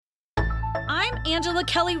I'm Angela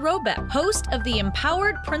Kelly Robeck, host of the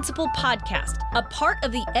Empowered Principal Podcast, a part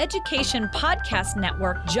of the Education Podcast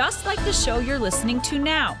Network, just like the show you're listening to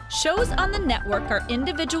now. Shows on the network are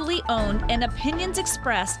individually owned and opinions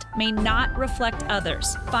expressed may not reflect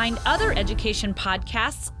others. Find other education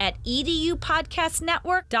podcasts at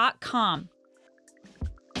edupodcastnetwork.com.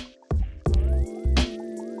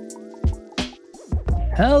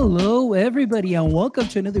 Hello, everybody, and welcome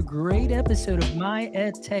to another great episode of My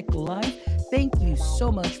EdTech Live. Thank you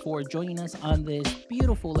so much for joining us on this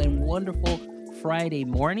beautiful and wonderful Friday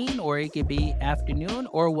morning, or it could be afternoon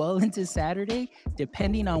or well into Saturday,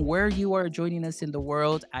 depending on where you are joining us in the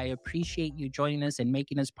world. I appreciate you joining us and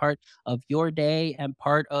making us part of your day and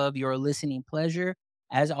part of your listening pleasure.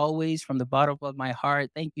 As always, from the bottom of my heart,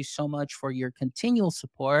 thank you so much for your continual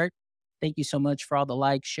support. Thank you so much for all the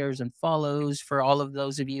likes, shares, and follows. For all of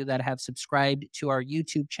those of you that have subscribed to our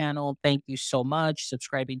YouTube channel, thank you so much.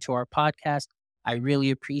 Subscribing to our podcast, I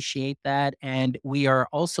really appreciate that. And we are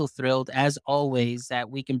also thrilled, as always,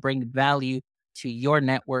 that we can bring value to your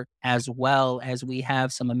network as well, as we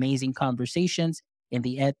have some amazing conversations in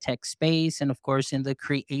the ed tech space and, of course, in the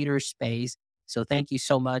creator space. So thank you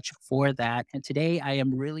so much for that. And today I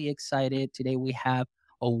am really excited. Today we have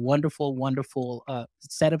a wonderful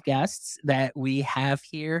set of guests that we have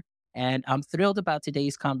here. And I'm thrilled about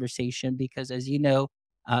today's conversation because, as you know,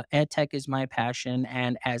 EdTech is my passion.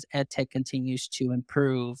 And as EdTech continues to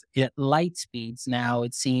improve at light speeds now,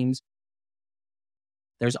 it seems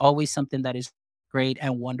there's always something that is great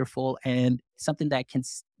and wonderful and something that can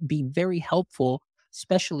be very helpful,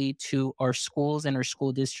 especially to our schools and our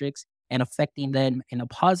school districts, and affecting them in a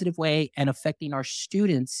positive way and affecting our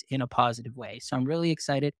students in a positive way. So I'm really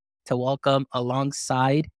excited to welcome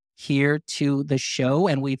alongside here to the show.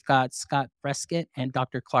 And we've got Scott Prescott and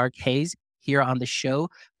Dr. Clark Hayes here on the show.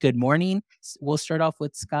 Good morning. We'll start off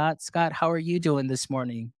with Scott. Scott, how are you doing this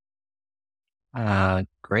morning?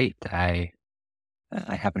 Great. I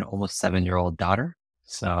have an almost 7-year-old daughter,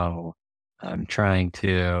 so I'm trying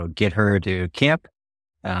to get her to camp.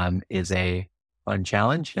 Is a fun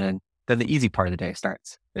challenge, and then the easy part of the day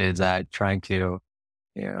starts. Is trying to,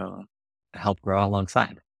 help grow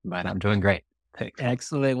alongside. But I'm doing great. Thanks.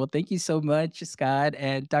 Excellent. Well, thank you so much, Scott.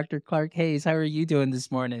 And Dr. Clark Hayes, how are you doing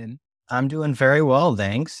this morning? I'm doing very well,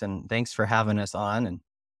 thanks. And thanks for having us on and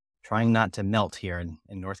trying not to melt here in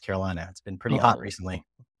North Carolina. It's been pretty hot recently.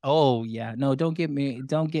 Oh yeah. No, don't get me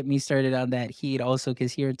started on that heat also,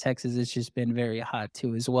 because here in Texas it's just been very hot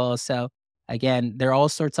too as well. So again, there are all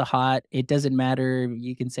sorts of hot. It doesn't matter.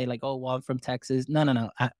 You can say like, oh, well, I'm from Texas. No.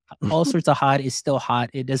 All sorts of hot is still hot.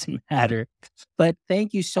 It doesn't matter. But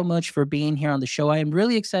thank you so much for being here on the show. I am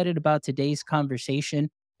really excited about today's conversation.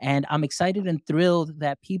 And I'm excited and thrilled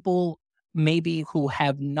that people maybe who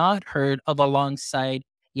have not heard of Alongside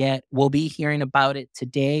yet will be hearing about it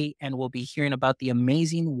today, and will be hearing about the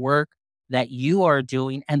amazing work that you are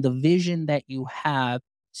doing and the vision that you have.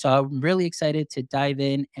 So I'm really excited to dive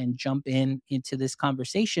in and jump into this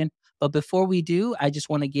conversation. But before we do, I just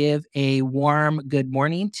want to give a warm good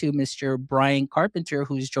morning to Mr. Brian Carpenter,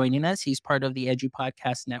 who's joining us. He's part of the Edu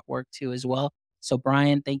Podcast Network too as well. So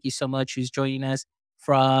Brian, thank you so much, who's joining us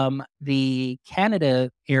from the Canada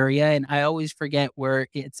area. And I always forget where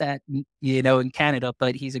it's at, in Canada,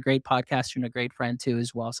 but he's a great podcaster and a great friend too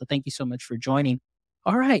as well. So thank you so much for joining.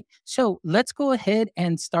 All right. So let's go ahead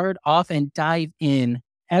and start off and dive in.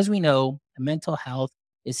 As we know, mental health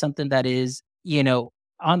is something that is,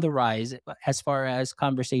 on the rise as far as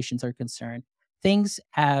conversations are concerned. Things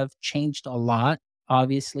have changed a lot,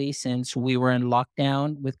 obviously, since we were in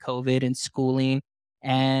lockdown with COVID and schooling.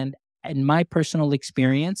 And in my personal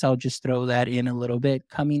experience, I'll just throw that in a little bit,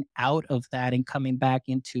 coming out of that and coming back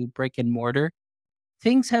into brick and mortar,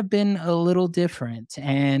 things have been a little different.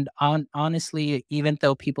 And honestly, even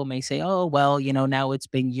though people may say, oh, well, now it's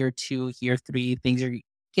been year 2, year 3, things are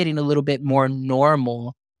getting a little bit more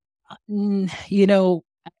normal.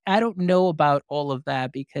 I don't know about all of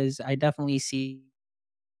that, because I definitely see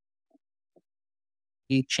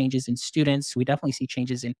changes in students. We definitely see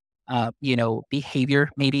changes in, behavior,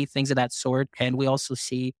 maybe things of that sort. And we also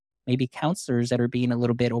see maybe counselors that are being a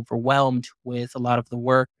little bit overwhelmed with a lot of the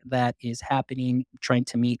work that is happening, trying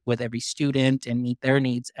to meet with every student and meet their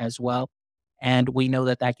needs as well. And we know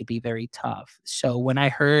that that could be very tough. So when I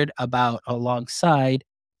heard about Alongside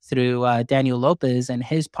through Daniel Lopez and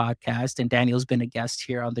his podcast, and Daniel's been a guest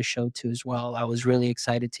here on the show too as well, I was really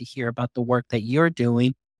excited to hear about the work that you're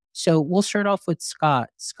doing. So we'll start off with Scott.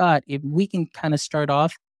 Scott, if we can kind of start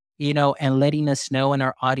off, and letting us know and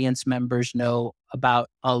our audience members know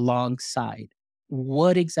about Alongside.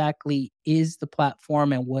 What exactly is the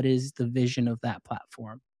platform and what is the vision of that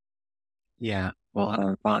platform? Yeah.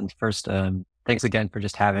 Well, Bond, first, thanks again for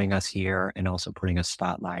just having us here and also putting a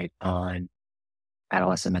spotlight on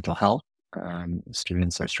adolescent mental health.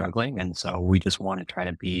 Students are struggling. And so we just want to try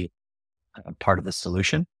to be a part of the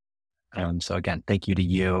solution. So again, thank you to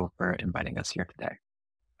you for inviting us here today.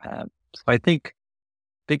 So I think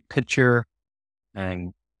big picture,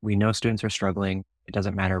 and we know students are struggling. It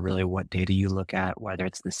doesn't matter really what data you look at, whether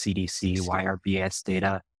it's the CDC, YRBS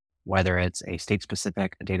data, whether it's a state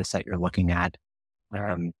specific data set you're looking at.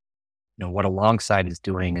 Um, what Alongside is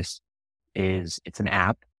doing is it's an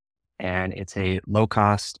app and it's a low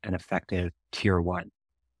cost and effective tier one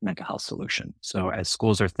mental health solution. So as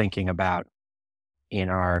schools are thinking about in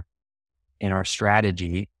our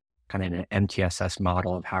strategy, kind of an MTSS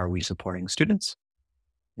model of how are we supporting students,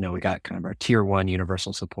 we got kind of our tier one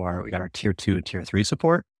universal support, we got our tier two and tier three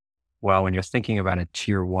support. Well, when you're thinking about a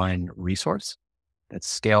tier one resource that's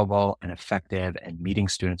scalable and effective and meeting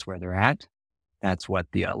students where they're at, that's what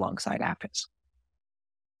the Alongside app is.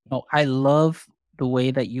 Oh, I love the way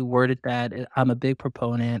that you worded that. I'm a big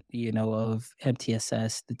proponent, of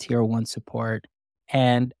MTSS, the tier one support.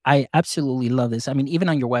 And I absolutely love this. I mean, even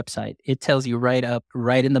on your website, it tells you right up,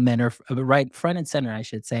 right in the manner, right front and center, I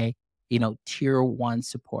should say, tier one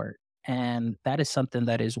support. And that is something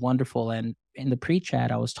that is wonderful. And in the pre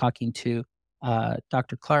chat, I was talking to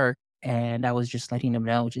Dr. Clark, and I was just letting him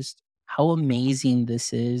know just how amazing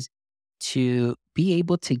this is to be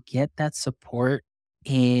able to get that support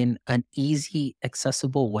in an easy,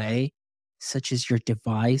 accessible way, such as your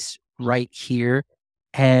device right here.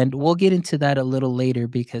 And we'll get into that a little later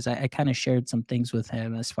because I kind of shared some things with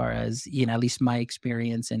him as far as, at least my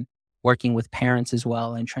experience and working with parents as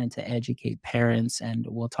well and trying to educate parents. And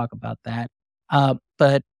we'll talk about that.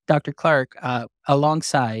 But Dr. Clark,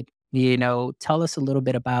 alongside, tell us a little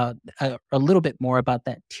bit more about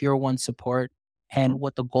that tier one support and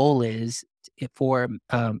what the goal is for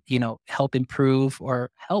help improve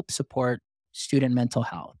or help support student mental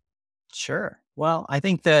health. Sure. Well, I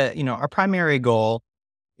think that, our primary goal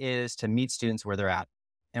is to meet students where they're at.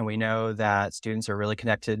 And we know that students are really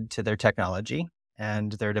connected to their technology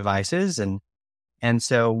and their devices. And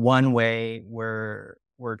so one way we're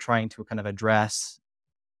trying to kind of address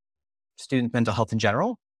student mental health in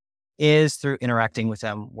general is through interacting with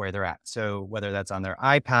them where they're at. So whether that's on their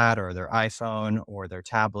iPad or their iPhone or their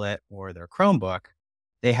tablet or their Chromebook,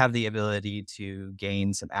 they have the ability to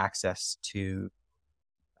gain some access to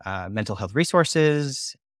mental health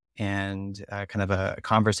resources and kind of a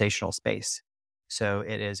conversational space. So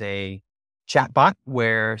it is a chat bot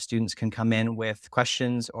where students can come in with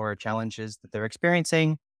questions or challenges that they're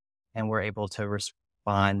experiencing, and we're able to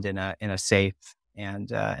respond in a safe and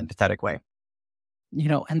empathetic way.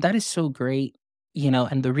 And that is so great.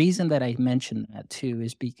 And the reason that I mentioned that too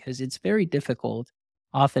is because it's very difficult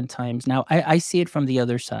oftentimes. Now, I see it from the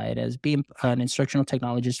other side as being an instructional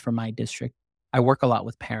technologist for my district. I work a lot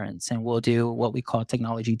with parents, and we'll do what we call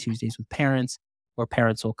Technology Tuesdays with parents, where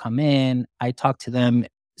parents will come in. I talk to them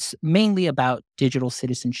mainly about digital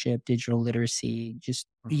citizenship, digital literacy, just,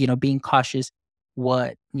 being cautious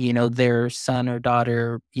what, their son or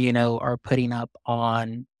daughter, are putting up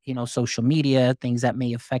on, social media, things that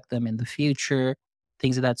may affect them in the future,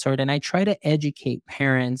 things of that sort. And I try to educate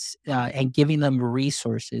parents and giving them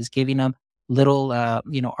resources, giving them little,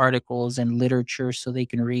 articles and literature so they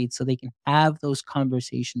can read, so they can have those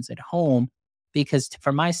conversations at home. Because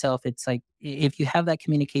for myself, it's like if you have that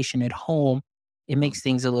communication at home, it makes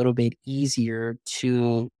things a little bit easier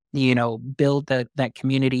to, build that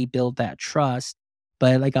community, build that trust.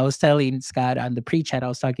 But like I was telling Scott on the pre-chat, I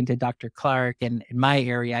was talking to Dr. Clark, and in my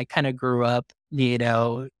area, I kind of grew up,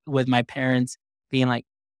 with my parents being like,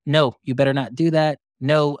 no, you better not do that.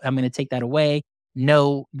 No, I'm going to take that away.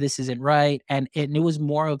 No, this isn't right. And it was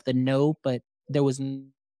more of the no, but there was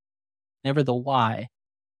never the why.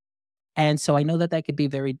 And so I know that that could be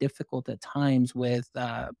very difficult at times with,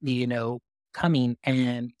 coming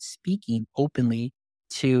and speaking openly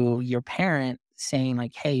to your parent saying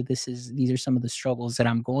like, hey, these are some of the struggles that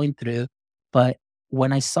I'm going through. But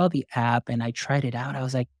when I saw the app and I tried it out, I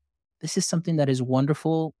was like, this is something that is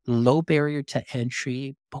wonderful, low barrier to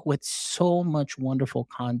entry, but with so much wonderful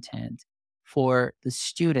content for the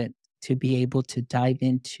student to be able to dive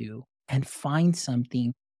into and find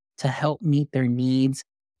something to help meet their needs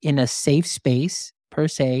in a safe space per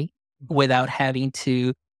se, without having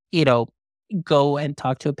to, you know, go and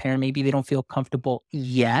talk to a parent. Maybe they don't feel comfortable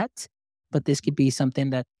yet, but this could be something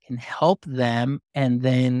that can help them and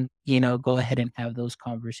then, go ahead and have those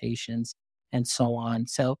conversations and so on.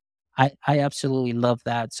 So I absolutely love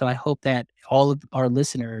that. So I hope that all of our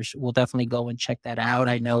listeners will definitely go and check that out.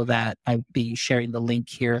 I know that I'll be sharing the link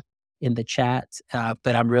here in the chat,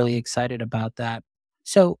 but I'm really excited about that.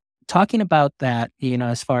 So, talking about that,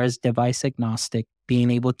 as far as device agnostic, being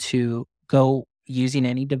able to go using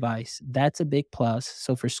any device, that's a big plus.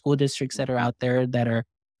 So, for school districts that are out there that are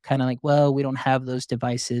kind of like, well, we don't have those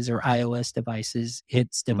devices or iOS devices,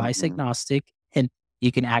 it's device Mhm. agnostic and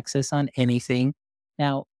you can access on anything.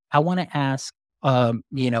 Now, I want to ask,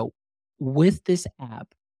 with this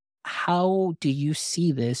app, how do you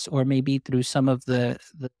see this, or maybe through some of the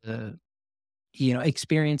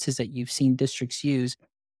experiences that you've seen districts use,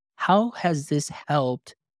 how has this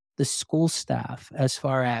helped the school staff as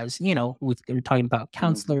far as, we're talking about Mhm.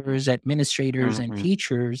 counselors, administrators, and Mhm.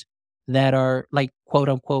 teachers that are like, quote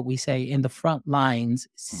unquote, we say in the front lines Mhm.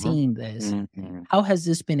 seeing this? Mhm. How has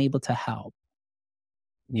this been able to help?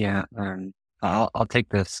 Yeah, I'll take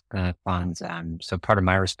this, Fonz. So part of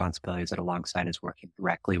my responsibility is that alongside is working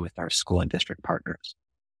directly with our school and district partners.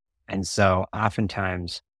 And so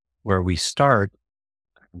oftentimes where we start,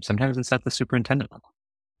 sometimes it's at the superintendent level.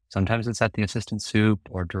 Sometimes it's at the assistant sup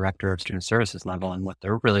or director of student services level. And what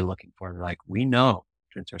they're really looking for, they're like, we know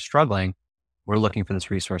students are struggling. We're looking for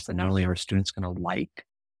this resource that not only are students going to like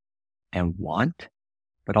and want,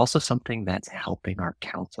 but also something that's helping our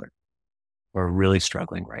counselors who are really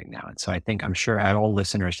struggling right now. And so I'm sure all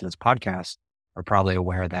listeners to this podcast are probably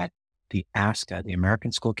aware that the ASCA, the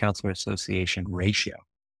American School Counselor Association ratio,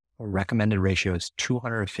 or recommended ratio is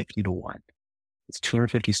 250 to 1. It's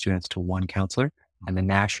 250 students to one counselor. And the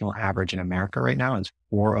national average in America right now is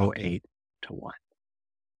 408 to 1.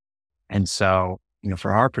 And so,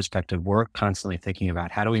 for our perspective, we're constantly thinking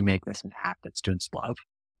about how do we make this an app that students love?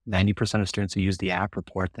 90% of students who use the app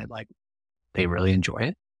report that they really enjoy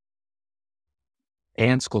it.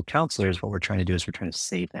 And school counselors, what we're trying to do is we're trying to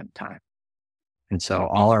save them time. And so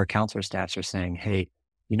all our counselor staffs are saying, hey,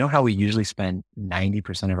 you know how we usually spend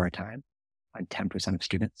 90% of our time on 10% of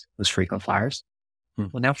students, those frequent flyers?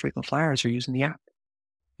 Well, now frequent flyers are using the app.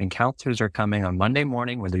 And counselors are coming on Monday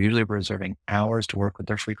morning where they're usually reserving hours to work with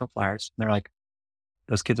their frequent flyers. And they're like,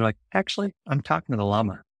 those kids are like, actually, I'm talking to the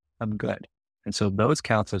llama. I'm good. And so those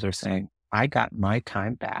counselors are saying, I got my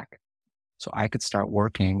time back so I could start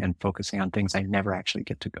working and focusing on things I never actually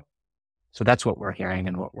get to go. So that's what we're hearing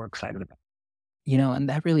and what we're excited about. And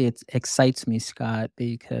that really excites me, Scott,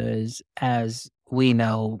 because as we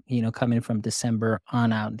know, coming from December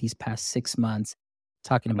on out these past 6 months,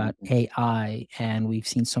 talking about Mhm. AI, and we've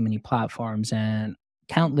seen so many platforms and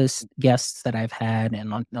countless guests that I've had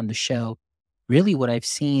and on the show. Really, what I've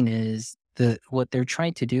seen is what they're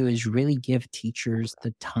trying to do is really give teachers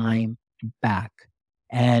the time back.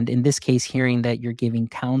 And in this case, hearing that you're giving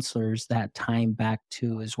counselors that time back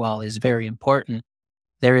too as well is very important.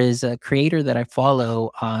 There is a creator that I follow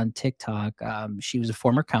on TikTok. She was a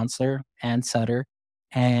former counselor, Ann Sutter.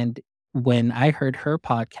 And when I heard her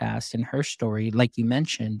podcast and her story, like you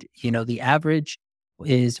mentioned, the average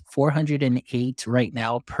is 408 right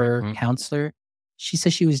now per Mhm. counselor. She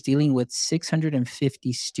says she was dealing with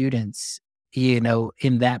 650 students, in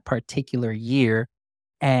that particular year.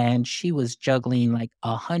 And she was juggling like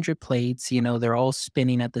 100 plates, they're all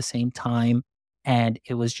spinning at the same time, and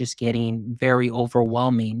it was just getting very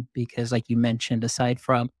overwhelming because, like you mentioned, aside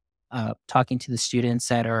from talking to the students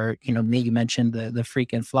that are, you mentioned the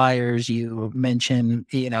frequent flyers, you mentioned,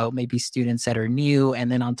 maybe students that are new,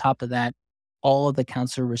 and then on top of that, all of the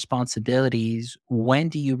counselor responsibilities. When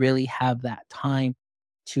do you really have that time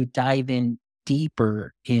to dive in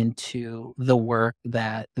deeper into the work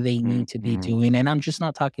that they need to be Mhm. doing? And I'm just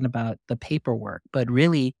not talking about the paperwork, but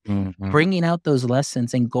really Mhm. bringing out those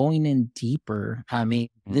lessons and going in deeper. I mean,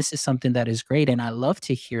 Mhm. this is something that is great. And I love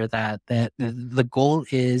to hear that the goal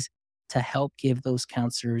is to help give those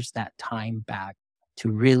counselors that time back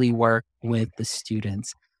to really work with the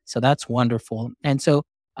students. So that's wonderful. And so,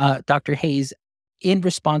 Dr. Hayes, in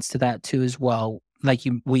response to that too, as well, like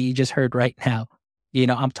we just heard right now,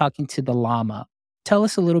 I'm talking to the llama. Tell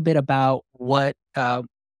us a little bit about what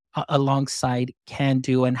alongside can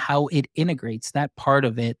do and how it integrates that part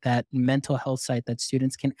of it, that mental health site that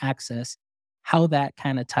students can access, how that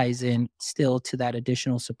kind of ties in still to that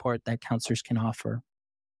additional support that counselors can offer.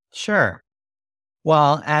 Sure.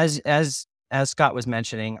 Well, as Scott was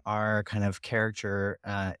mentioning, our kind of character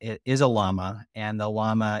is a llama, and the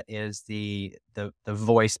llama is the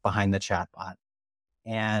voice behind the chatbot.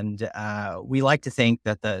 And we like to think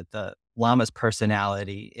that the llama's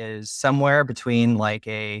personality is somewhere between like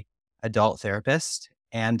a adult therapist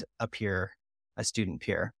and a student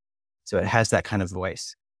peer. So it has that kind of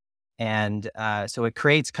voice. And so it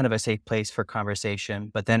creates kind of a safe place for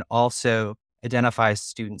conversation, but then also identifies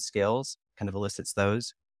student skills, kind of elicits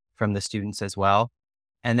those from the students as well.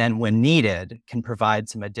 And then when needed, can provide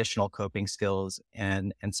some additional coping skills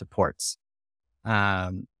and supports.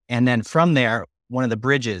 And then from there, one of the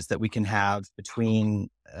bridges that we can have between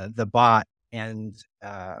the bot and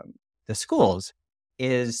the schools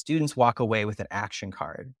is students walk away with an action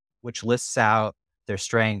card, which lists out their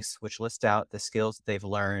strengths, which lists out the skills that they've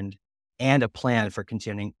learned, and a plan for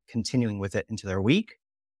continuing with it into their week,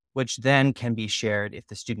 which then can be shared if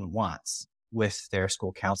the student wants with their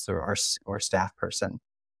school counselor or staff person.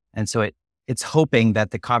 And so it's hoping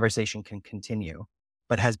that the conversation can continue,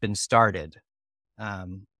 but has been started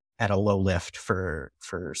at a low lift for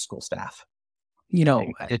school staff.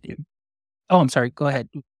 I'm sorry. Go ahead.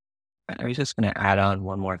 I was just going to add on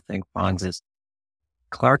one more thing, Fonz, is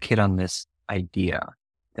Clark hit on this idea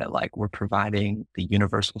that like we're providing the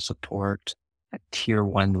universal support at tier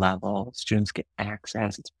 1 level. Students get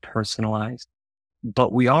access, it's personalized,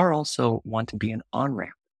 but we are also want to be an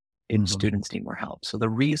on-ramp if students need more help. So the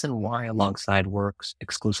reason why Alongside works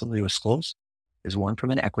exclusively with schools is one,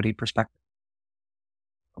 from an equity perspective.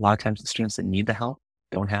 A lot of times the students that need the help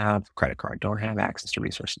don't have credit card, don't have access to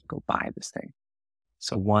resources to go buy this thing.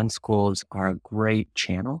 So one, schools are a great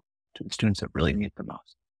channel to the students that really need it the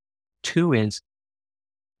most. 2 is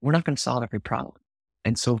we're not going to solve every problem.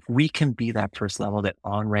 And so if we can be that first level that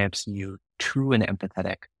on-ramps you to an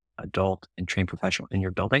empathetic adult and trained professional in your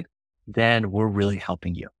building, then we're really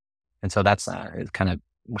helping you. And so that's kind of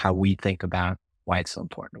how we think about why it's so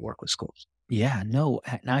important to work with schools. Yeah, no,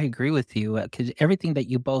 and I agree with you because everything that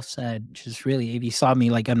you both said, just really, if you saw me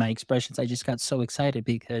like on my expressions, I just got so excited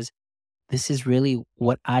because this is really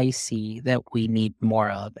what I see that we need more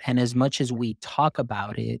of. And as much as we talk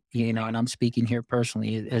about it, and I'm speaking here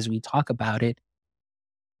personally, as we talk about it,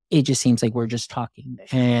 it just seems like we're just talking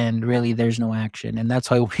and really there's no action. And that's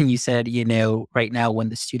why when you said, right now when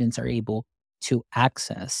the students are able to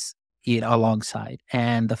access it alongside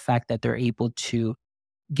and the fact that they're able to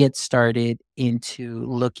get started into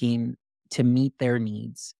looking to meet their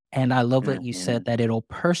needs. And I love what you said that it'll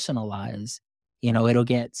personalize, it'll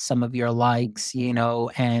get some of your likes,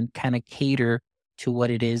 and kind of cater to what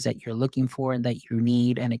it is that you're looking for and that you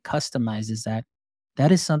need. And it customizes that.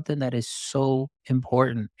 That is something that is so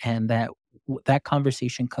important. And that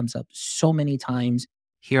conversation comes up so many times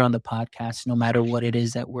here on the podcast, no matter what it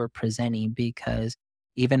is that we're presenting, because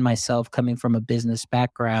even myself coming from a business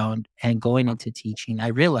background and going into teaching, I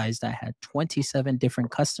realized I had 27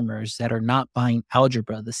 different customers that are not buying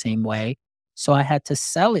algebra the same way. So I had to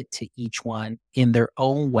sell it to each one in their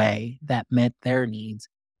own way that met their needs.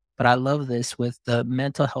 But I love this with the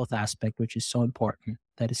mental health aspect, which is so important,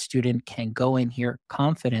 that a student can go in here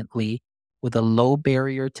confidently with a low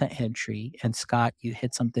barrier to entry. And Scott, you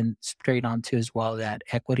hit something straight on to as well, that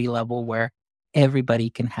equity level where everybody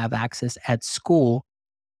can have access at school.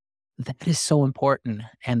 That is so important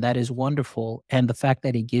and that is wonderful. And the fact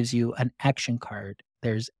that it gives you an action card,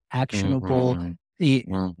 there's actionable,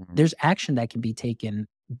 there's action that can be taken.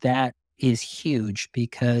 That is huge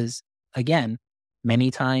because, again, many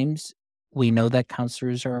times we know that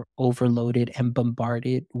counselors are overloaded and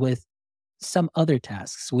bombarded with some other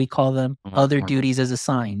tasks. We call them other duties as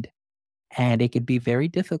assigned. And it could be very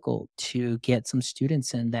difficult to get some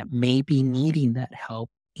students in that may be needing that help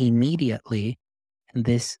immediately. And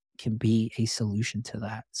this can be a solution to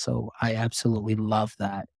that. So I absolutely love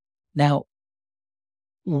that. Now,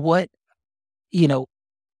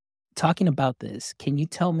 talking about this, can you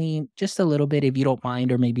tell me just a little bit, if you don't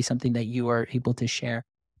mind, or maybe something that you are able to share,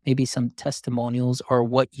 maybe some testimonials or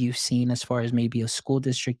what you've seen as far as maybe a school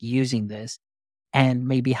district using this and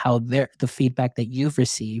maybe how the feedback that you've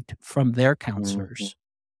received from their counselors?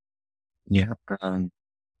 Yeah.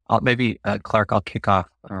 Clark, I'll kick off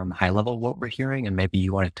high level what we're hearing, and maybe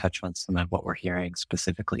you want to touch on some of what we're hearing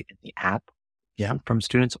specifically in the app from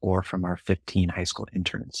students or from our 15 high school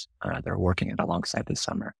interns that are working it alongside this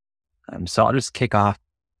summer. So I'll just kick off.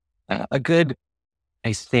 A good,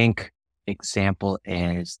 I think, example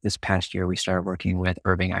is this past year we started working with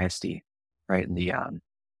Irving ISD, right, in the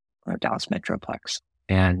Dallas Metroplex.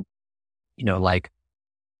 And, like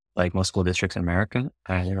most school districts in America,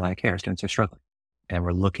 they're like, hey, our students are struggling. And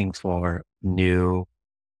we're looking for new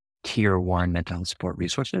tier 1 mental health support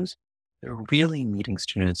resources. They're really meeting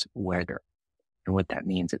students where they're, and what that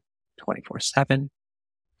means is 24/7,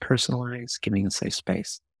 personalized, giving a safe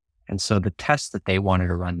space. And so the test that they wanted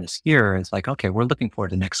to run this year is like, okay, we're looking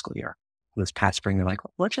forward to next school year. This past spring, they're like,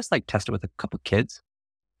 let's just test it with a couple of kids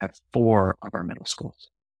at 4 of our middle schools.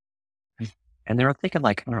 And they were thinking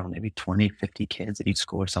I don't know, maybe 20, 50 kids at each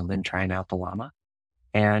school or something, trying out the llama.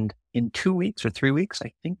 And in 2 weeks or 3 weeks,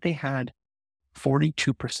 I think they had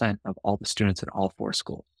 42% of all the students at all 4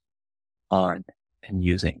 schools on and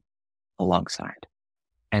using alongside.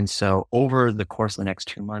 And so over the course of the next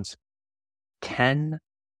 2 months,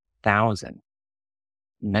 10,000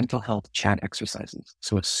 mental health chat exercises.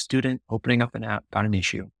 So a student opening up an app about an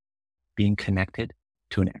issue, being connected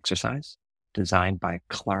to an exercise designed by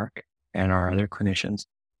Clark and our other clinicians,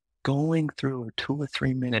 going through a 2 or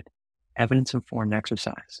 3 minute evidence-informed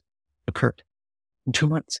exercise occurred in 2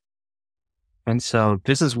 months. And so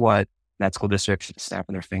this is what that school district,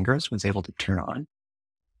 snapping their fingers, was able to turn on.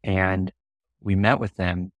 And we met with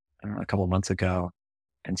them a couple of months ago.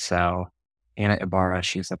 And so Anna Ibarra,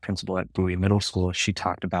 she's a principal at Bowie Middle School. She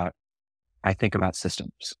talked about, I think about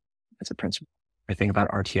systems as a principal. I think about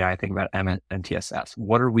RTI, I think about MTSS.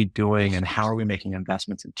 What are we doing and how are we making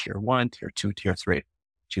investments in tier 1, tier 2, tier 3?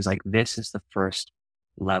 She's like, this is the first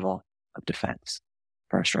level of defense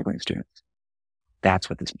for our struggling students. That's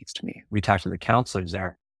what this means to me. We talked to the counselors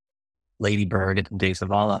there, Lady Berg and Dave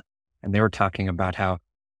Zavala, and they were talking about how,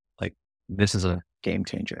 like, this is a game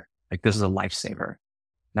changer. Like, this is a lifesaver.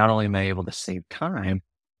 Not only am I able to save time,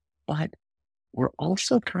 but we're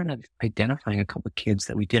also kind of identifying a couple of kids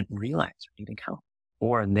that we didn't realize were needing help.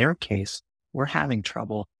 Or in their case, we're having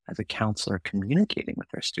trouble as a counselor communicating with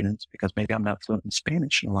our students because maybe I'm not fluent in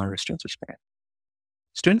Spanish and a lot of our students are Spanish.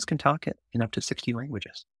 Students can talk it in up to 60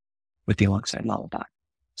 languages with the Alongside Lullaby.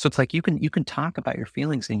 So it's like you can talk about your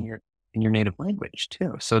feelings in your native language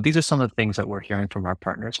too. So these are some of the things that we're hearing from our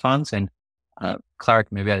partners funds. And Clark,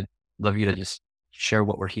 maybe I'd love you to just share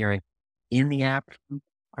what we're hearing in the app from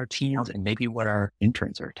our teams and maybe what our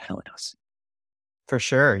interns are telling us. For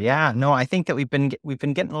sure. Yeah. No, I think that we've been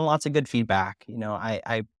getting lots of good feedback. You know,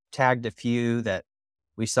 I tagged a few that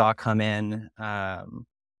we saw come in.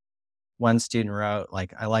 One student wrote,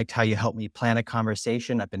 like, I liked how you helped me plan a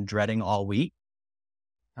conversation I've been dreading all week.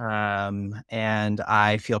 And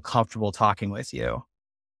I feel comfortable talking with you.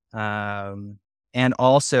 And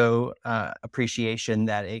also appreciation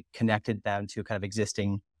that it connected them to kind of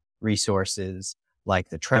existing resources like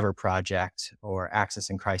the Trevor Project or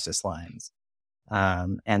Access and Crisis Lines,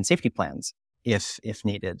 and safety plans if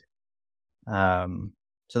needed.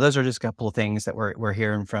 So those are just a couple of things that we're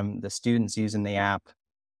hearing from the students using the app.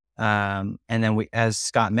 And then we, as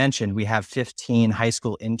Scott mentioned, we have 15 high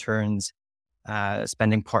school interns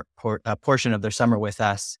spending a portion of their summer with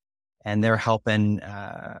us, and they're helping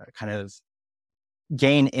kind of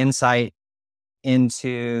gain insight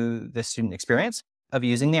into the student experience of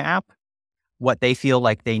using the app, what they feel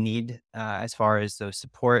like they need as far as those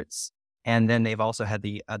supports. And then they've also had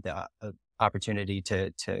the opportunity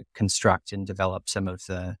to construct and develop some of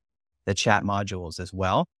the chat modules as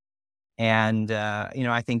well. And,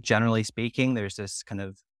 I think generally speaking, there's this kind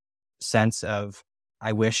of sense of,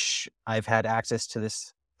 I wish I've had access to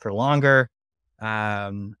this for longer.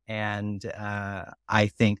 And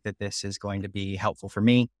I think that this is going to be helpful for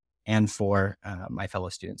me and for my fellow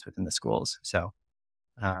students within the schools. So,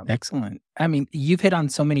 excellent. I mean, you've hit on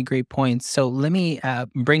so many great points. So let me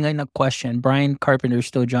bring in a question. Brian Carpenter is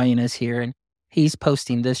still joining us here, and he's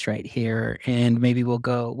posting this right here. And maybe we'll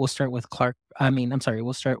start with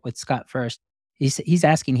we'll start with Scott first. He's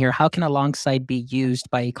asking here, how can Alongside be used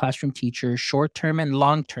by a classroom teacher short-term and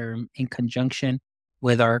long-term in conjunction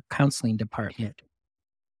with our counseling department?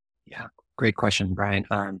 Yeah, great question, Brian.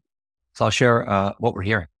 So I'll share what we're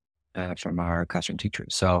hearing from our classroom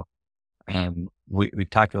teachers. So we've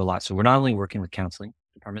talked a lot. So we're not only working with counseling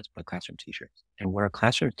departments, but classroom teachers. And what our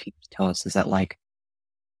classroom teachers tell us is that, like,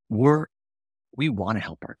 we want to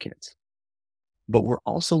help our kids, but we're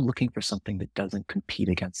also looking for something that doesn't compete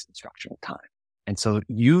against instructional time. And so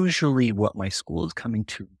usually what my school is coming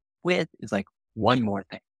to with is like one more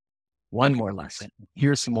thing, one more lesson.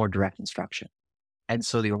 Here's some more direct instruction. And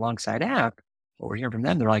so the Alongside app, what we're hearing from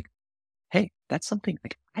them, they're like, hey, that's something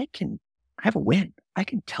like I have a win. I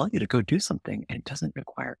can tell you to go do something, and it doesn't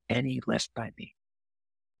require any lift by me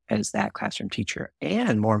as that classroom teacher.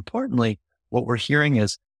 And more importantly, what we're hearing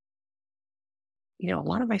is, a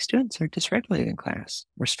lot of my students are dysregulated in class.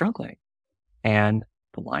 We're struggling. And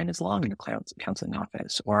the line is long in the counseling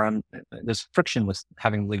office, or there's friction with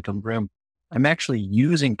having to leave the room. I'm actually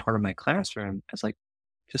using part of my classroom as like,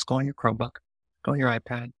 just go on your Chromebook, go on your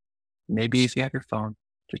iPad. Maybe if you have your phone,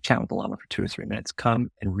 just chat with the llama for 2 or 3 minutes,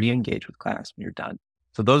 come and re-engage with class when you're done.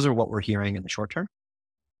 So those are what we're hearing in the short term.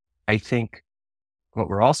 I think what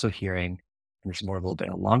we're also hearing, and there's more a little bit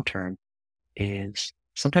of long term, is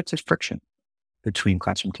sometimes there's friction between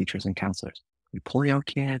classroom teachers and counselors. Are we pulling out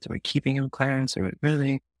kids? Are we keeping them in class? Are we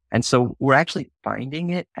really? And so we're actually finding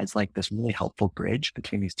it as like this really helpful bridge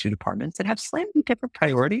between these two departments that have slightly different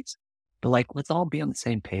priorities, but like, let's all be on the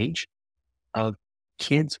same page of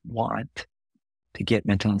kids want to get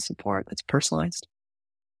mental health support that's personalized,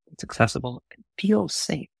 it's accessible, and feels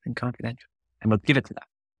safe and confidential. And we'll give it to them.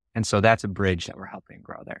 And so that's a bridge that we're helping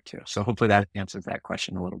grow there too. So hopefully that answers that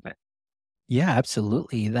question a little bit. Yeah,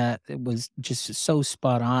 absolutely. That it was just so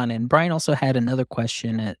spot on. And Brian also had another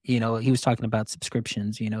question. He was talking about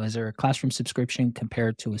subscriptions. Is there a classroom subscription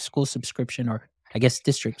compared to a school subscription, or I guess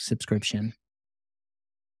district subscription?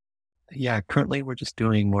 Yeah, currently we're just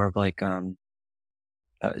doing more of like,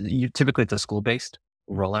 typically it's a school-based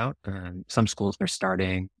rollout. Some schools are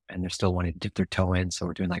starting and they're still wanting to dip their toe in. So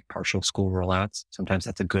we're doing like partial school rollouts. Sometimes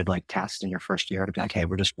that's a good like test in your first year to be like, hey,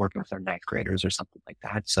 we're just working with our ninth graders or something like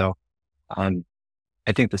that. So um,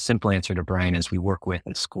 I think the simple answer to Brian is we work with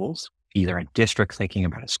the schools, either a district thinking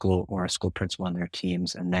about a school or a school principal and their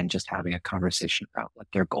teams, and then just having a conversation about what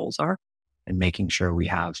their goals are and making sure we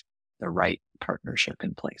have the right partnership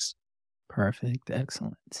in place. Perfect.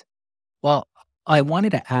 Excellent. Well, I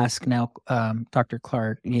wanted to ask now, Dr.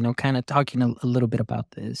 Clark, kind of talking a little bit about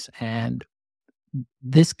this. And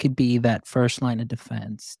this could be that first line of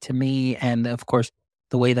defense to me. And of course,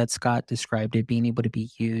 the way that Scott described it, being able to be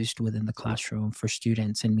used within the classroom for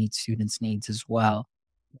students and meet students' needs as well.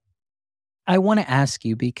 I want to ask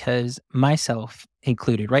you because myself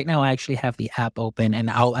included, right now I actually have the app open and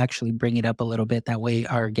I'll actually bring it up a little bit. That way,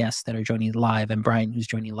 our guests that are joining live and Brian, who's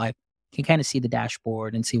joining live, can kind of see the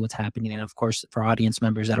dashboard and see what's happening. And of course, for audience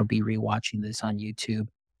members that'll be rewatching this on YouTube,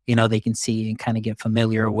 they can see and kind of get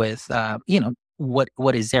familiar with,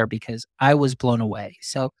 what is there because I was blown away.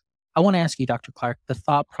 So I want to ask you, Dr. Clark, the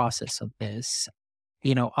thought process of this.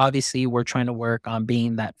 Obviously, we're trying to work on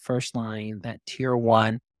being that first line, that tier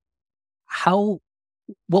one. How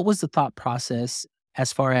what was the thought process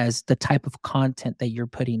as far as the type of content that you're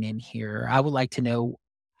putting in here? I would like to know,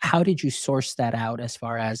 how did you source that out as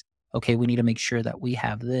far as, okay, we need to make sure that we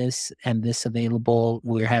have this and this available.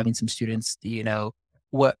 We're having some students,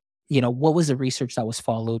 what was the research that was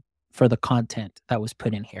followed for the content that was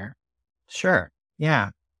put in here? Sure.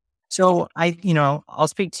 Yeah. So I'll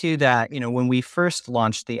speak to that. When we first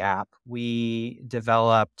launched the app, we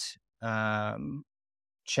developed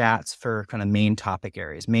chats for kind of main topic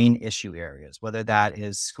areas, main issue areas, whether that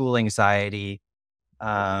is school anxiety,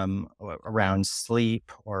 around sleep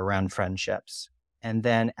or around friendships. And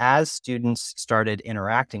then as students started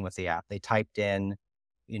interacting with the app, they typed in,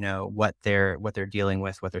 what they're dealing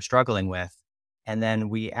with, what they're struggling with. And then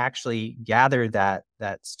we actually gathered that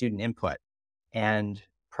student input and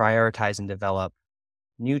prioritize and develop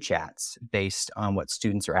new chats based on what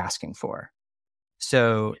students are asking for.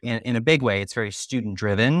 So in a big way, it's very student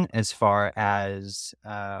driven as far as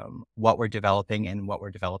what we're developing and what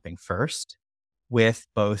we're developing first, with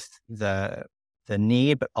both the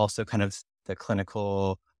need, but also kind of the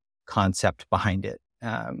clinical concept behind it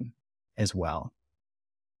as well.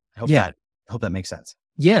 I hope that makes sense.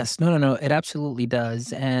 Yes. No. It absolutely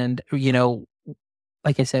does. And,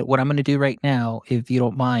 like I said, what I'm going to do right now, if you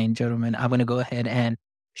don't mind, gentlemen, I'm going to go ahead and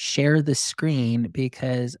share the screen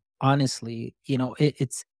because honestly,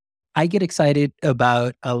 I get excited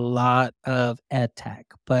about a lot of ed tech,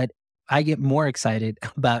 but I get more excited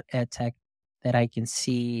about ed tech that I can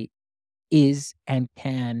see is and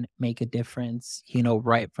can make a difference,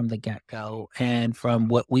 right from the get go. And from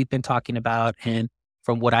what we've been talking about and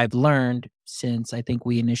from what I've learned since I think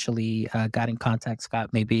we initially got in contact, Scott,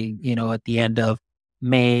 maybe, at the end of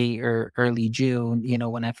May or early June,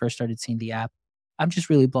 when I first started seeing the app, I'm just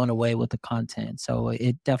really blown away with the content. So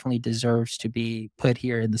it definitely deserves to be put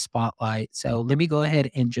here in the spotlight. So let me go ahead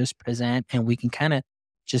and just present and we can kind of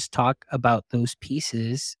just talk about those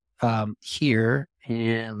pieces here.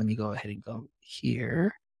 And let me go ahead and go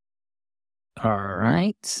here. All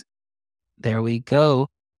right. There we go.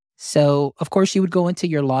 So of course you would go into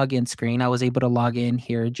your login screen. I was able to log in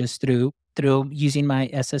here just through using my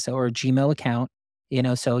SSO or Gmail account.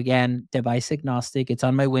 So again, device agnostic. It's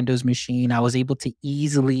on my Windows machine. I was able to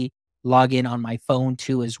easily log in on my phone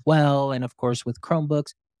too as well. And of course with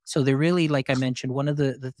Chromebooks. So they're really, like I mentioned, one of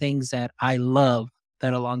the things that I love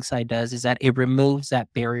that Alongside does is that it removes that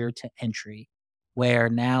barrier to entry where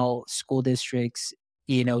now school districts,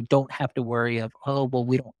 don't have to worry of, oh, well,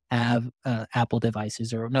 we don't have Apple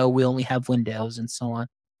devices or no, we only have Windows and so on.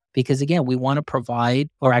 Because again, we want to provide,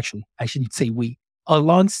 or actually, I shouldn't say we,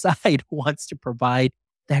 Alongside wants to provide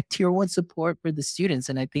that tier one support for the students.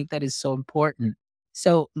 And I think that is so important.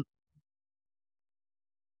 So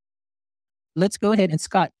let's go ahead and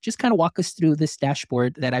Scott, just kind of walk us through this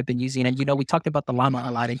dashboard that I've been using. And, we talked about the llama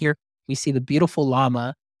a lot. And here we see the beautiful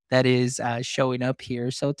llama that is showing up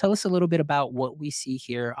here. So tell us a little bit about what we see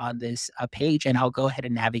here on this page, and I'll go ahead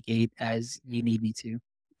and navigate as you need me to.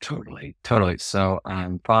 Totally. So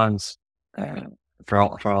Fawn's for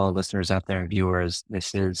all the listeners out there and viewers,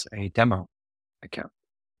 this is a demo account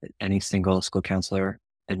that any single school counselor,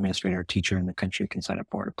 administrator, teacher in the country can sign up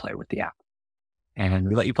for to play with the app. And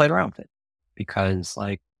we let you play around with it because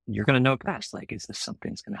like, you're going to know best, like, is this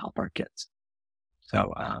something that's going to help our kids?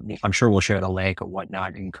 So I'm sure we'll share the link or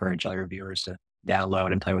whatnot and encourage other viewers to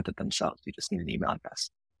download and play with it themselves. You just need an email address.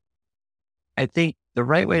 I think the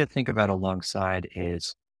right way to think about alongside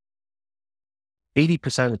is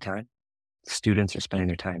 80% of the time, students are spending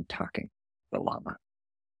their time talking with Llama.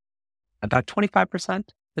 About 25% of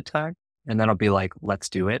the time, and that'll be like, let's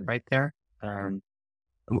do it right there.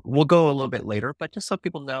 We'll go a little bit later, but just so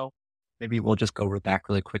people know, maybe we'll just go back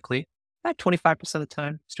really quickly. About 25% of the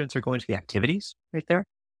time, students are going to the activities right there.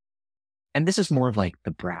 And this is more of like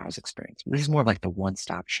the browse experience. This is more of like the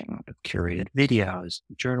one-stop shop of curated videos,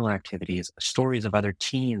 journal activities, stories of other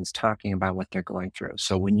teens talking about what they're going through.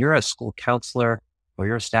 So when you're a school counselor or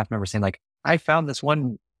you're a staff member saying like, I found this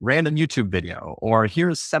one random YouTube video, or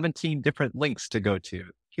here's 17 different links to go to.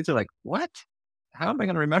 Kids are like, what? How am I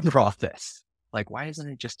going to remember all this? Like, why isn't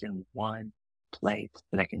it just in one place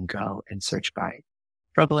that I can go and search by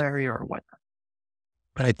struggle area or whatnot?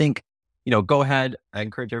 But I think, go ahead. I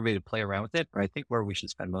encourage everybody to play around with it. But I think where we should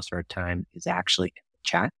spend most of our time is actually in the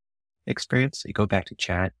chat experience. So you go back to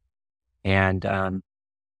chat and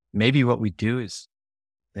maybe what we do is,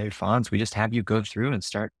 maybe Fonz, we just have you go through and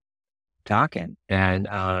start talking. And,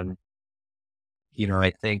 I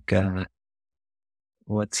think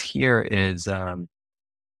what's here is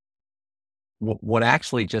what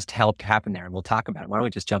actually just helped happen there. And we'll talk about it. Why don't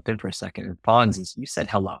we just jump in for a second? And Fonz, is you said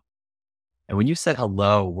hello. And when you said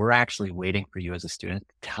hello, we're actually waiting for you as a student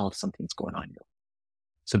to tell us something's going on.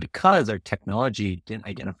 So because our technology didn't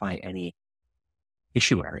identify any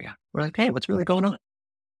issue area, we're like, hey, what's really going on?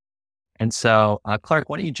 And so, Clark,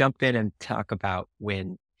 why don't you jump in and talk about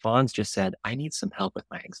when Fonz just said, I need some help with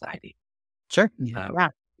my anxiety. Sure.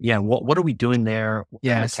 Yeah. What are we doing there? What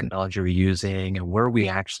kind of technology are we using? And where are we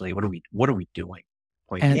actually, what are we doing?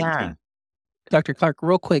 Dr. Clark,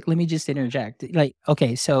 real quick, let me just interject.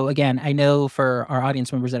 Okay, so again, I know for our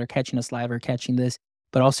audience members that are catching us live or catching this,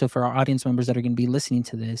 but also for our audience members that are going to be listening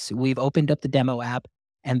to this, we've opened up the demo app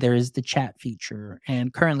and there is the chat feature.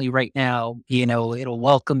 And currently right now, it'll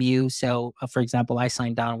welcome you. So for example, I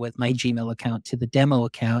signed on with my Gmail account to the demo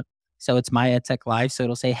account. So it's My EdTech Live. So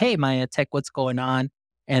it'll say, hey, My EdTech, what's going on?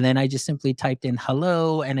 And then I just simply typed in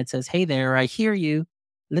hello and it says, hey there, I hear you.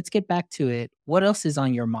 Let's get back to it. What else is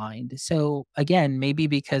on your mind? So again, maybe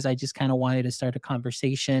because I just kind of wanted to start a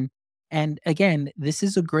conversation. And again, this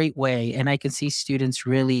is a great way. And I can see students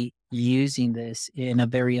really using this in a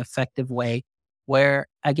very effective way where,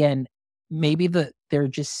 again, maybe they're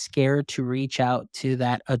just scared to reach out to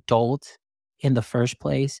that adult in the first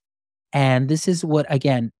place. And this is what,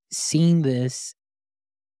 again, seeing this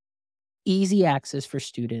easy access for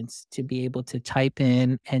students to be able to type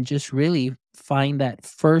in and just really find that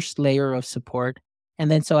first layer of support.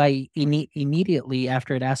 And then so I immediately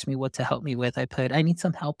after it asked me what to help me with, I need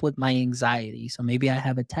some help with my anxiety. So maybe I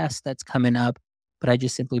have a test that's coming up, but I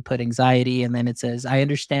just simply put anxiety. And then it says, I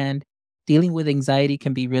understand dealing with anxiety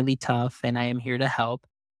can be really tough and I am here to help.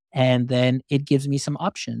 And then it gives me some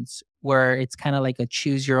options where it's kind of like a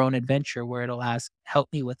choose your own adventure where it'll ask, help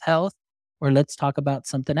me with health, or let's talk about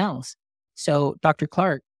something else. So Dr.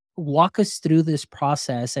 Clark, walk us through this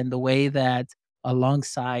process and the way that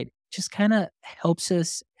alongside just kind of helps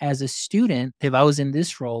us as a student, if I was in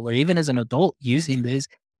this role or even as an adult using this,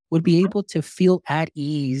 would be able to feel at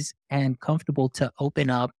ease and comfortable to open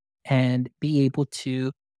up and be able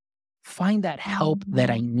to find that help that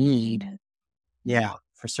I need. Yeah,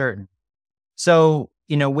 for certain. So,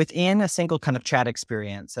 within a single kind of chat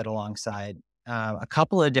experience that alongside a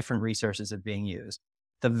couple of different resources are being used.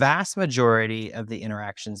 The vast majority of the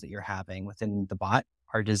interactions that you're having within the bot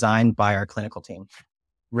are designed by our clinical team,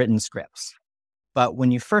 written scripts. But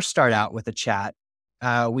when you first start out with a chat,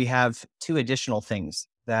 we have two additional things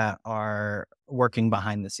that are working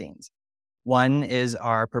behind the scenes. One is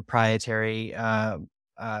our proprietary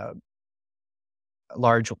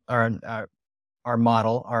our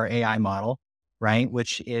model, our AI model, right?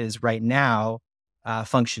 Which is right now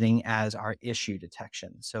functioning as our issue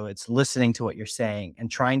detection. So it's listening to what you're saying and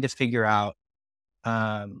trying to figure out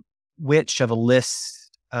which of a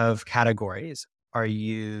list of categories are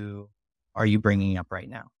you bringing up right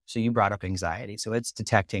now. So you brought up anxiety. So it's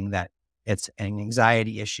detecting that it's an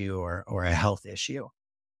anxiety issue or a health issue.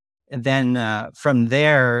 And then from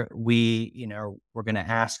there, we're going to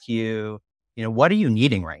ask you, what are you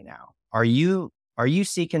needing right now? Are you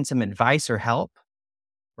seeking some advice or help?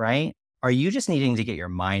 Right? Are you just needing to get your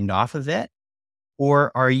mind off of it?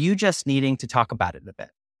 Or are you just needing to talk about it a bit,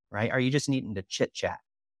 right? Are you just needing to chit chat?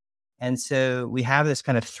 And so we have this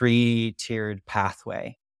kind of 3-tiered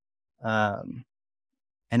pathway. And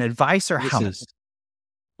advice or This help, is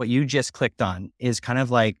what you just clicked on, is kind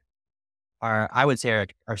of like I would say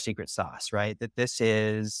our secret sauce, right? That this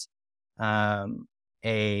is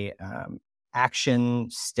a action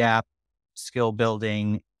step, skill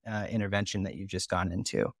building intervention that you've just gone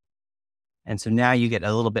into. And so now you get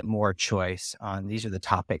a little bit more choice on these are the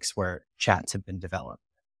topics where chats have been developed.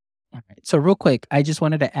 All right. So real quick, I just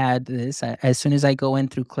wanted to add this. As soon as I go in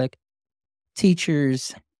through Click,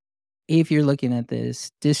 teachers, if you're looking at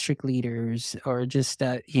this, district leaders, or just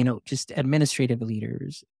just administrative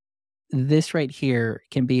leaders, this right here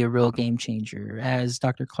can be a real game changer. As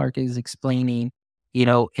Dr. Clark is explaining,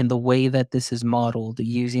 in the way that this is modeled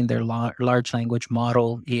using their large language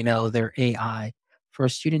model, their AI, for a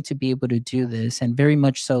student to be able to do this, and very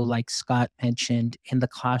much so, like Scott mentioned, in the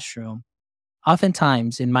classroom.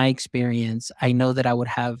 Oftentimes, in my experience, I know that I would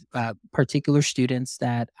have particular students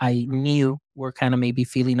that I knew were kind of maybe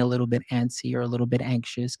feeling a little bit antsy or a little bit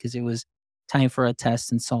anxious because it was time for a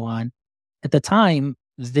test and so on. At the time,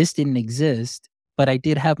 this didn't exist, but I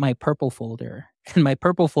did have my purple folder. And my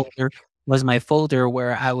purple folder was my folder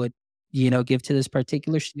where I would, give to this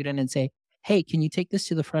particular student and say, hey, can you take this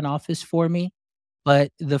to the front office for me?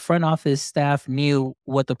 But the front office staff knew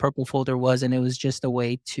what the purple folder was, and it was just a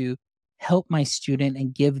way to help my student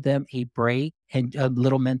and give them a break and a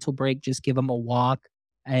little mental break, just give them a walk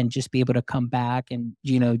and just be able to come back and,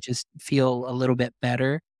 just feel a little bit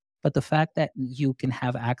better. But the fact that you can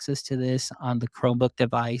have access to this on the Chromebook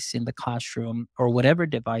device in the classroom or whatever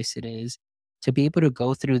device it is, to be able to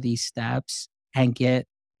go through these steps and get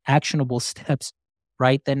actionable steps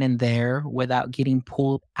right then and there without getting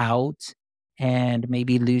pulled out and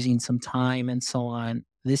maybe losing some time and so on.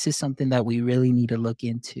 This is something that we really need to look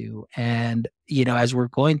into. And, as we're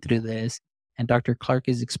going through this, and Dr. Clark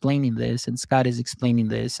is explaining this, and Scott is explaining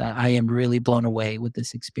this, I am really blown away with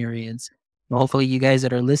this experience. Hopefully, you guys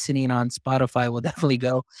that are listening on Spotify will definitely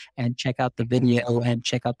go and check out the video and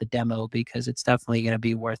check out the demo because it's definitely going to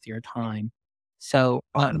be worth your time. So,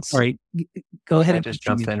 Tons. all right, go ahead I and just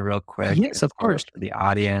jump continue. in real quick. Yes, of course. For the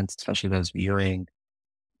audience, especially those viewing,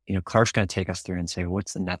 Clark's going to take us through and say,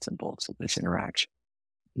 what's the nuts and bolts of this interaction?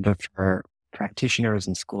 But for practitioners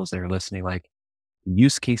and schools that are listening, like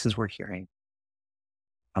use cases we're hearing.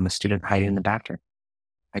 I'm a student hiding in the bathroom.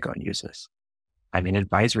 I go and use this. I'm in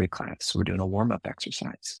advisory class. So we're doing a warm-up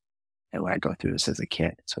exercise. And when I go through this as a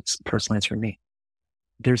kid, so it's personalized for me.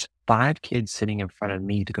 There's 5 kids sitting in front of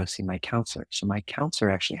me to go see my counselor. So my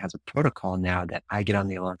counselor actually has a protocol now that I get on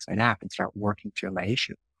the Alongside app and start working through my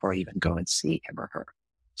issue before I even go and see him or her.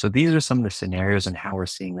 So these are some of the scenarios and how we're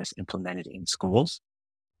seeing this implemented in schools.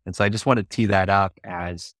 And so I just want to tee that up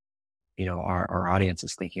as, our audience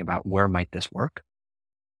is thinking about where might this work?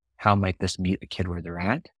 How might this meet a kid where they're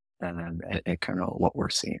at? And kind of what we're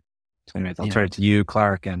seeing. So anyways, I'll turn it to you,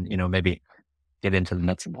 Clark, and, maybe get into the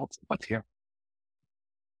nuts and bolts of what's here.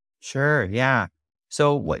 Sure. Yeah.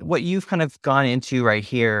 So what you've kind of gone into right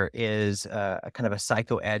here is a kind of a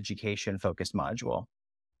psychoeducation focused module.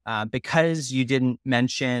 Because you didn't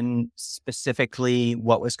mention specifically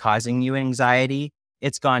what was causing you anxiety,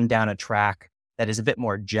 it's gone down a track that is a bit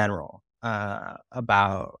more general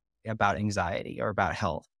about anxiety or about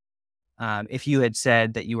health. If you had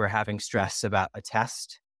said that you were having stress about a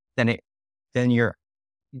test, then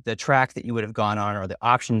the track that you would have gone on or the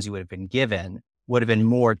options you would have been given would have been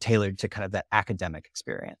more tailored to kind of that academic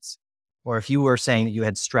experience. Or if you were saying that you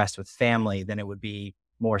had stress with family, then it would be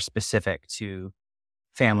more specific to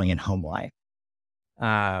family and home life.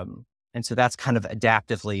 And so that's kind of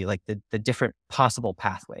adaptively like the different possible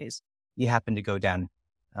pathways. You happen to go down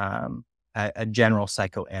a general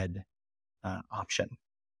psychoed option.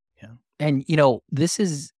 Yeah. And, this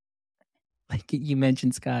is like you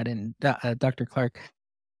mentioned, Scott and Dr. Clark.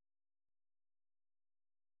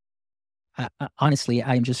 Honestly,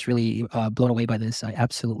 I'm just really blown away by this. I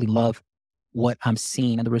absolutely love what I'm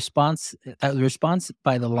seeing, and the response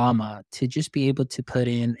by the llama to just be able to put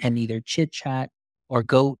in and either chit chat or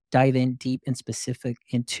go dive in deep and specific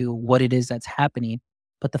into what it is that's happening.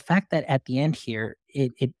 But the fact that at the end here,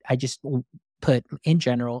 I just put in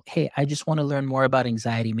general, hey, I just want to learn more about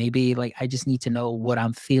anxiety. Maybe like I just need to know what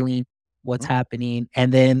I'm feeling, what's happening,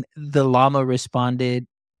 and then the llama responded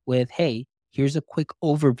with, hey, here's a quick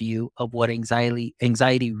overview of what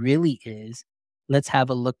anxiety really is. Let's have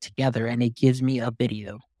a look together. And it gives me a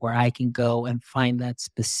video where I can go and find that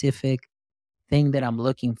specific thing that I'm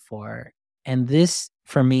looking for. And this,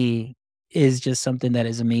 for me, is just something that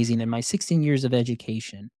is amazing. In my 16 years of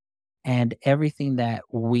education, and everything that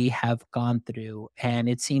we have gone through. And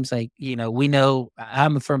it seems like, we know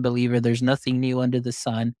I'm a firm believer there's nothing new under the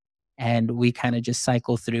sun, and we kind of just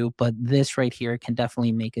cycle through. But this right here can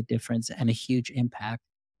definitely make a difference and a huge impact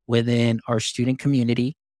within our student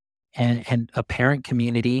community and a parent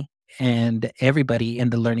community and everybody in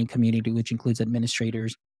the learning community, which includes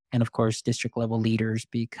administrators and, of course, district level leaders,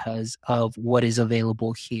 because of what is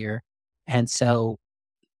available here. And so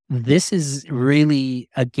this is really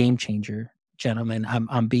a game changer, gentlemen.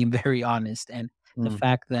 I'm being very honest, and the Mm.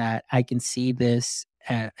 fact that I can see this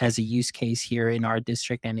as a use case here in our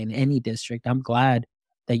district and in any district, I'm glad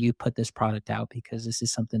that you put this product out, because this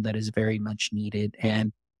is something that is very much needed.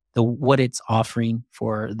 And the what it's offering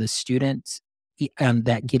for the students, and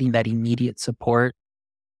that getting that immediate support,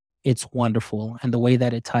 it's wonderful. And the way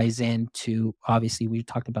that it ties into, obviously, we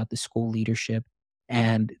talked about the school leadership,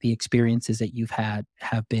 and the experiences that you've had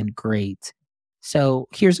have been great. So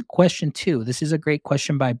here's a question too. This is a great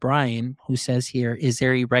question by Brian, who says here, is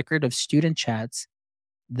there a record of student chats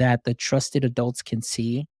that the trusted adults can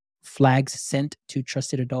see? Flags sent to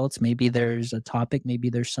trusted adults. Maybe there's a topic, maybe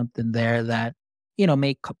there's something there that,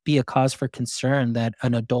 may be a cause for concern that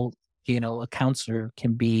an adult, a counselor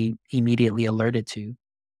can be immediately alerted to.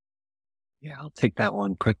 Yeah, I'll take that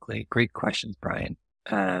one quickly. Great questions, Brian.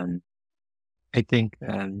 I think,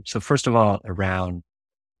 so first of all,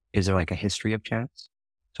 is there like a history of chats?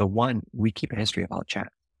 So one, we keep a history of all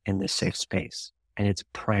chats in this safe space, and it's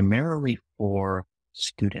primarily for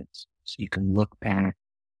students. So you can look back,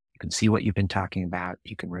 you can see what you've been talking about,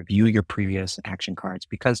 you can review your previous action cards,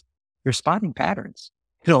 because you're spotting patterns.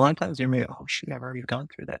 A lot of times you're maybe, oh shoot, I've already gone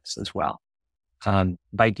through this as well.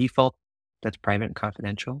 By default, that's private and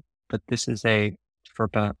confidential, but this is a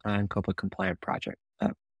FERPA and COPA compliant project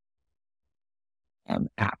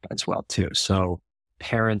app as well too. So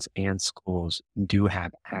parents and schools do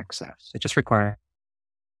have access. It just requires.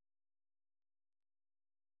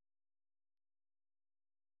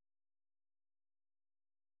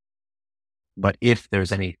 But if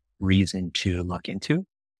there's any reason to look into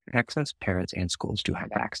access, parents and schools do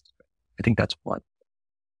have access. I think that's one.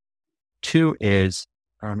 Two is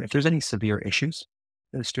if there's any severe issues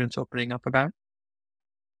that the student's opening up about,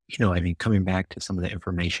 coming back to some of the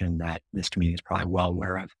information that this community is probably well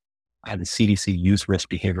aware of. The CDC Youth Risk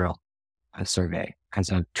Behavioral Survey, as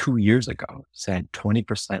of 2 years ago, said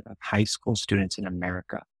 20% of high school students in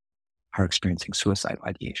America are experiencing suicidal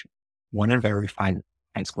ideation. 1 in every 5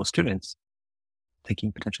 high school students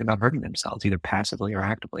thinking potentially about hurting themselves, either passively or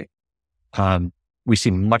actively. We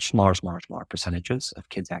see much smaller percentages of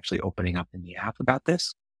kids actually opening up in the app about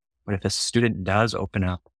this. But if a student does open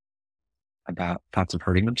up about thoughts of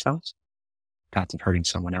hurting themselves, thoughts of hurting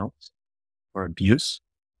someone else, or abuse,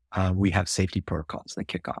 we have safety protocols that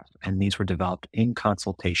kick off. And these were developed in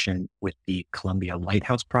consultation with the Columbia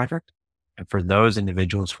Lighthouse Project. And for those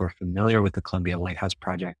individuals who are familiar with the Columbia Lighthouse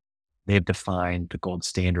Project, they've defined the gold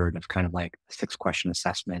standard of kind of like a 6-question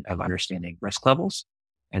assessment of understanding risk levels.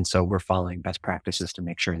 And so we're following best practices to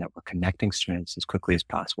make sure that we're connecting students as quickly as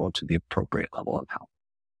possible to the appropriate level of help.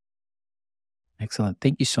 Excellent.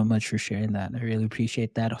 Thank you so much for sharing that. I really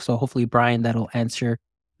appreciate that. So hopefully, Brian, that'll answer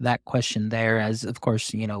that question there, as of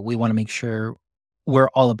course, we want to make sure we're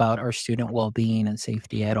all about our student well-being and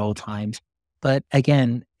safety at all times. But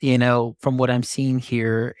again, from what I'm seeing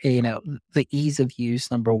here, the ease of use,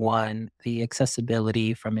 number one, the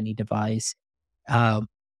accessibility from any device,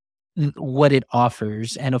 what it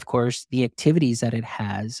offers, and of course, the activities that it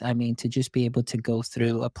has. I mean, to just be able to go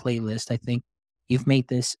through a playlist, I think you've made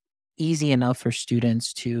this easy enough for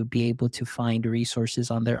students to be able to find resources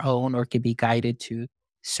on their own, or could be guided to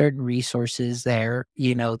certain resources there,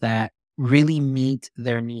 that really meet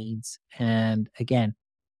their needs. And again,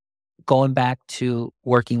 going back to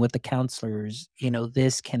working with the counselors,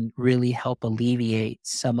 this can really help alleviate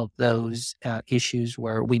some of those issues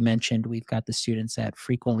where we mentioned we've got the students that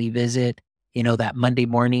frequently visit, that Monday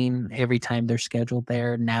morning, every time they're scheduled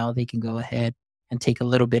there. Now they can go ahead and take a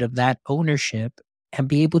little bit of that ownership and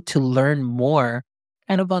be able to learn more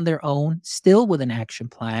kind of on their own, still with an action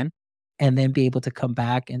plan, and then be able to come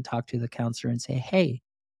back and talk to the counselor and say, hey,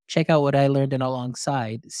 check out what I learned and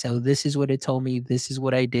alongside. So this is what it told me. This is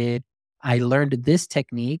what I did. I learned this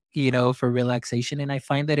technique, for relaxation, and I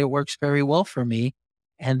find that it works very well for me.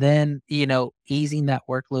 And then, easing that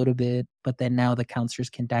workload a bit, but then now the counselors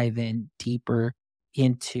can dive in deeper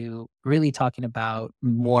into really talking about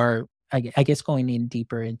more, I guess, going in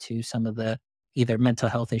deeper into some of the either mental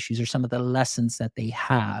health issues or some of the lessons that they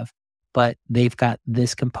have, but they've got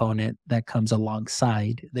this component that comes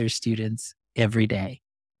alongside their students every day.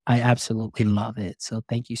 I absolutely love it. So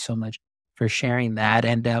thank you so much for sharing that.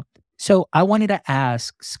 And So I wanted to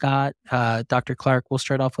ask Scott, Dr. Clark, we'll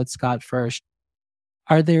start off with Scott first.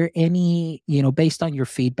 Are there any, based on your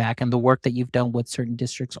feedback and the work that you've done with certain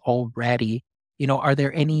districts already, are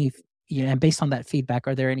there any, and based on that feedback,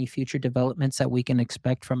 are there any future developments that we can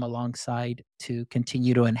expect from alongside to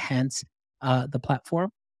continue to enhance the platform?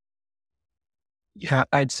 Yeah,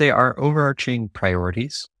 I'd say our overarching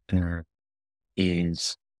priorities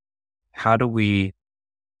is how do we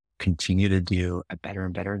continue to do a better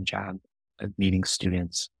and better job of meeting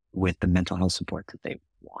students with the mental health support that they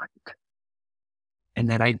want. And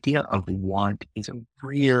that idea of want is a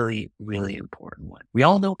really, really important one. We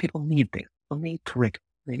all know people need things. People need curriculum.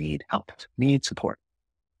 They need help. They need support.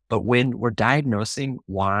 But when we're diagnosing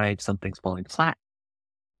why something's falling flat,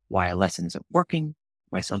 why a lesson isn't working,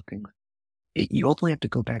 why you ultimately have to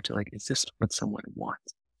go back to is this what someone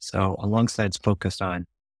wants? So alongside it's focused on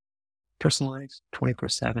personalized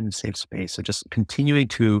 24/7 safe space. So just continuing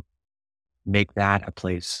to make that a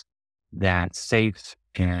place that's safe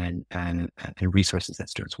and resources that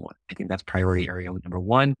students want. I think that's priority area number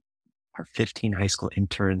one. Our 15 high school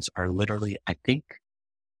interns are literally, I think,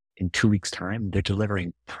 in 2 weeks' time, they're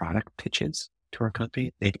delivering product pitches to our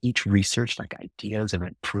company. They've each researched ideas of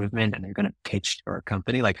improvement and they're going to pitch to our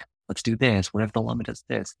company. Let's do this. What if the Luma does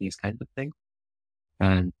this? These kinds of things.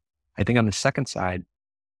 And I think on the second side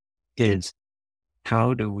is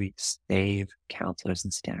how do we save counselors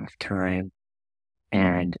and staff time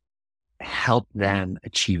and help them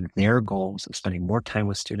achieve their goals of spending more time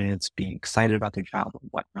with students, being excited about their job and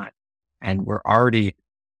whatnot. And we're already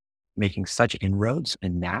making such inroads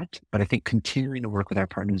in that, but I think continuing to work with our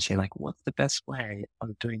partners to say what's the best way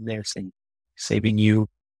of doing this and saving you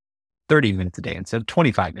 30 minutes a day instead of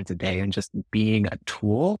 25 minutes a day and just being a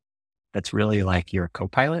tool that's really like your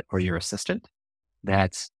co-pilot or your assistant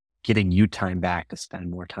that's getting you time back to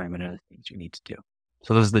spend more time on other things you need to do.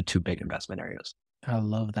 So those are the two big investment areas. I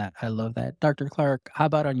love that. I love that. Dr. Clark, how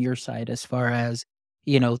about on your side as far as,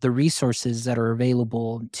 the resources that are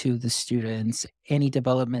available to the students? Any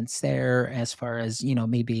developments there as far as,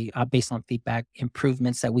 maybe based on feedback,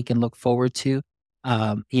 improvements that we can look forward to,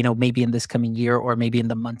 maybe in this coming year or maybe in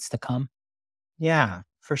the months to come? Yeah,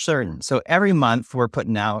 for certain. So every month we're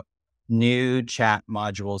putting out new chat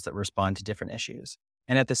modules that respond to different issues.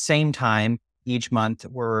 And at the same time, each month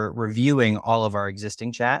we're reviewing all of our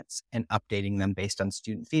existing chats and updating them based on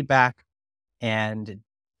student feedback and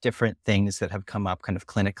different things that have come up kind of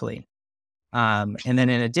clinically. And then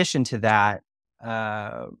in addition to that,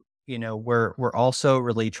 we're also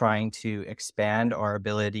really trying to expand our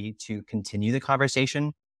ability to continue the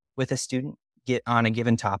conversation with a student, get on a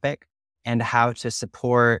given topic, and how to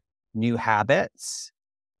support new habits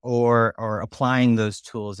or applying those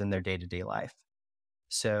tools in their day-to-day life.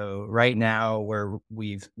 So right now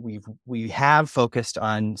we have focused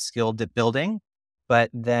on skill building, but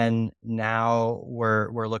then now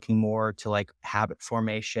we're looking more to habit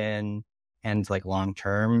formation and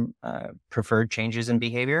long-term preferred changes in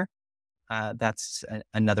behavior. That's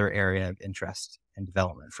another area of interest and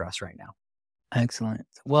development for us right now. Excellent.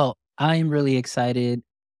 Well, I'm really excited.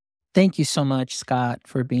 Thank you so much, Scott,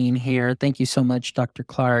 for being here. Thank you so much, Dr.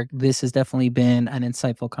 Clark. This has definitely been an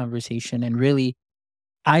insightful conversation. And really,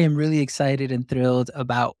 I am really excited and thrilled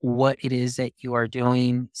about what it is that you are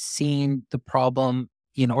doing, seeing the problem,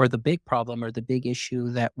 or the big problem or the big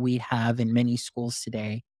issue that we have in many schools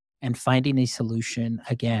today, and finding a solution.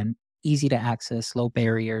 Again, easy to access, low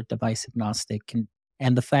barrier, device agnostic.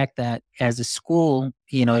 And the fact that as a school,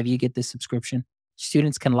 if you get this subscription,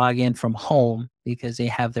 students can log in from home because they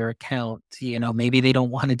have their account. Maybe they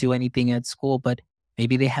don't want to do anything at school, but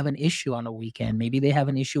maybe they have an issue on a weekend. Maybe they have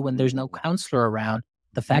an issue when there's no counselor around.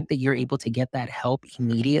 The fact that you're able to get that help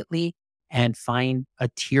immediately and find a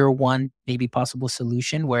tier one, maybe possible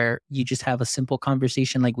solution where you just have a simple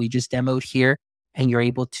conversation like we just demoed here, and you're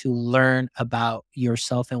able to learn about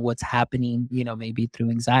yourself and what's happening, maybe through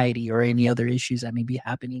anxiety or any other issues that may be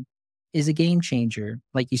happening, is a game changer.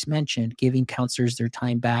 Like you mentioned, giving counselors their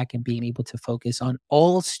time back and being able to focus on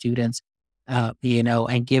all students,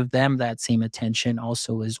 and give them that same attention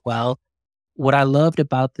also as well. What I loved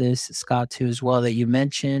about this, Scott, too, as well, that you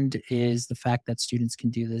mentioned is the fact that students can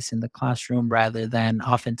do this in the classroom rather than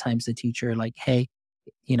oftentimes the teacher hey,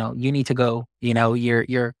 you need to go,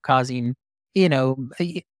 you're causing, and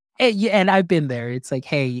I've been there. It's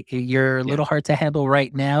hey, you're a little hard to handle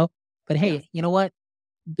right now, but hey, you know what?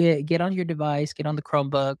 Get on your device, get on the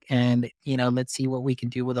Chromebook, and, let's see what we can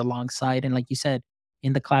do with alongside. And like you said,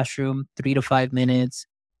 in the classroom, 3 to 5 minutes,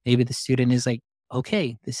 maybe the student is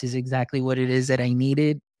okay, this is exactly what it is that I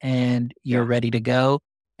needed, and you're ready to go.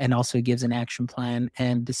 And also gives an action plan.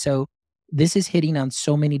 And so this is hitting on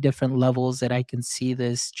so many different levels that I can see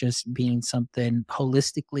this just being something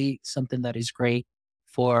holistically, something that is great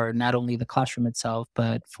for not only the classroom itself,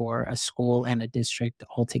 but for a school and a district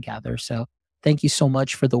altogether. So thank you so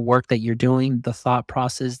much for the work that you're doing, the thought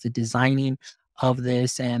process, the designing of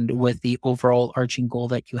this, and with the overall arching goal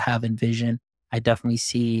that you have in vision. I definitely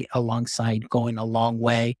see alongside going a long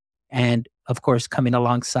way. And of course, coming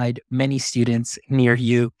alongside many students near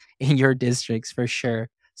you in your districts for sure.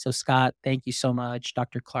 So, Scott, thank you so much.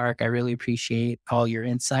 Dr. Clark, I really appreciate all your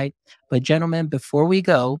insight. But, gentlemen, before we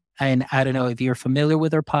go, and I don't know if you're familiar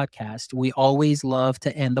with our podcast, we always love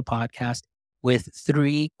to end the podcast with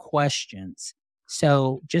 3 questions.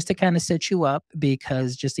 So, just to kind of set you up,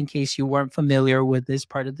 because just in case you weren't familiar with this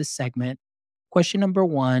part of the segment, question number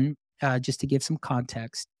 1, just to give some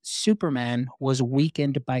context, Superman was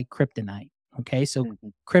weakened by kryptonite. Okay, so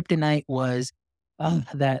kryptonite was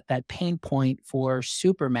that pain point for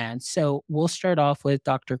Superman. So we'll start off with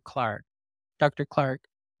Dr. Clark. Dr. Clark,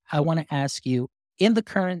 I want to ask you, in the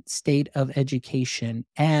current state of education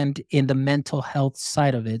and in the mental health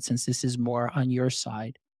side of it, since this is more on your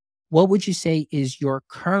side, what would you say is your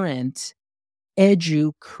current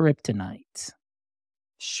edu kryptonite?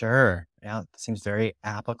 Sure. Yeah, it seems very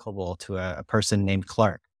applicable to a person named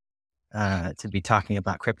Clark to be talking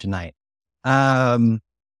about kryptonite. Um,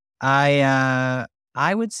 I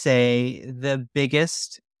would say the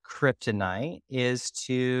biggest kryptonite is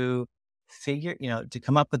to to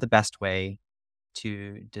come up with the best way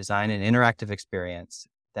to design an interactive experience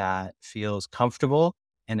that feels comfortable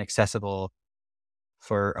and accessible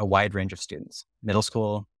for a wide range of students, middle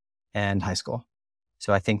school and high school.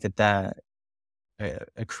 So I think that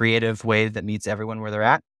a creative way that meets everyone where they're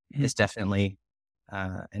at is definitely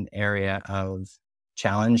an area of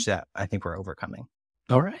challenge that I think we're overcoming.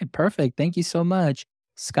 All right, perfect. Thank you so much.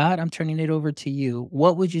 Scott, I'm turning it over to you.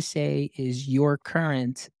 What would you say is your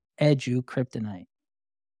current edu kryptonite?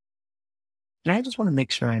 And I just want to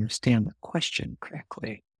make sure I understand the question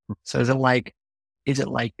correctly. So is it like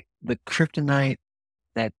the kryptonite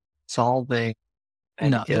that's solving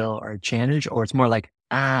an No, ill or a challenge, or it's more like,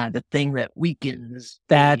 the thing that weakens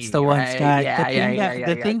that's me, the one, right? Scott. Yeah, yeah, yeah, The yeah,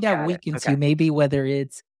 yeah. thing that Got it. weakens Okay. you, maybe whether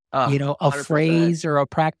it's, Oh, a 100%. phrase or a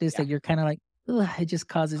practice Yeah. that you're kind of like, "Ugh, it just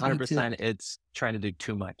causes me to." 100%. It's trying to do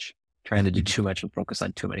too much, and focus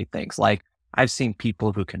on too many things. Like I've seen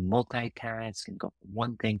people who can multitask and go from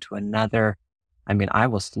one thing to another. I mean, I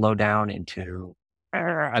will slow down into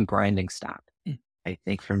a grinding stop. Mm. I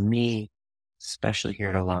think for me, especially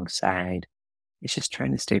here alongside, it's just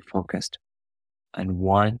trying to stay focused on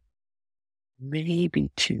one,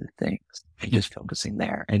 maybe 2 things, and just focusing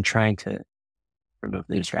there and trying to remove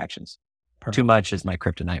the distractions. Too much is my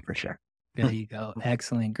kryptonite for sure. There you go.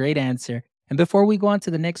 Excellent. Great answer. And before we go on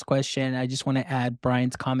to the next question, I just want to add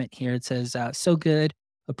Brian's comment here. It says, so good.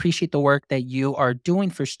 Appreciate the work that you are doing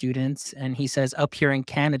for students. And he says, up here in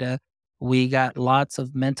Canada, we got lots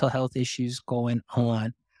of mental health issues going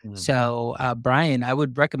on. So, Brian, I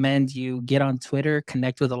would recommend you get on Twitter,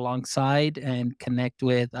 connect with Alongside, and connect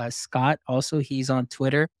with Scott. Also, he's on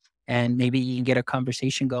Twitter, and maybe you can get a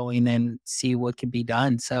conversation going and see what can be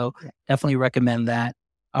done. So, definitely recommend that.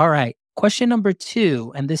 All right. Question number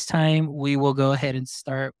 2, and this time we will go ahead and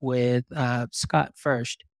start with Scott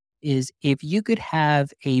first, is if you could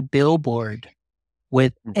have a billboard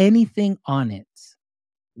with anything on it,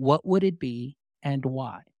 what would it be and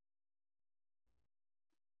why?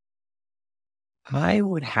 I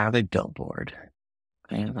would have a billboard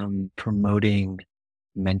promoting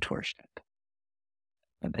mentorship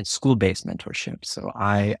and school-based mentorship. So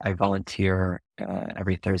I volunteer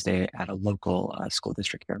every Thursday at a local school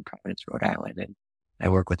district here in Providence, Rhode Island, and I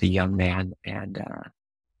work with a young man, and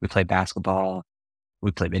we play basketball,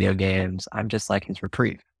 we play video games. I'm just like his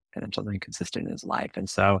reprieve, and I'm something consistent in his life. And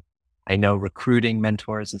so I know recruiting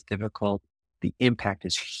mentors is difficult. The impact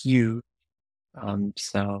is huge.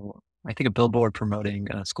 So I think a billboard promoting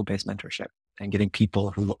school-based mentorship and getting people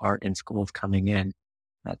who aren't in schools coming in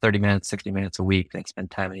 30 minutes, 60 minutes a week that spend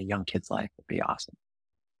time in a young kid's life would be awesome.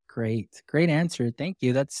 Great. Great answer. Thank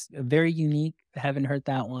you. That's very unique. I haven't heard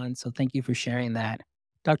that one. So thank you for sharing that.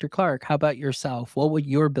 Dr. Clark, how about yourself? What would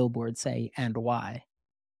your billboard say and why?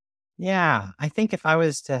 Yeah, I think if I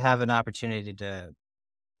was to have an opportunity to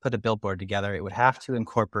put a billboard together, it would have to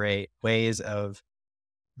incorporate ways of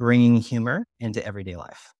bringing humor into everyday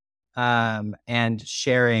life and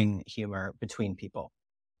sharing humor between people.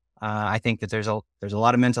 I think that there's a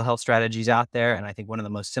lot of mental health strategies out there, and I think one of the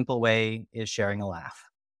most simple way is sharing a laugh.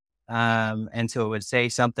 And so it would say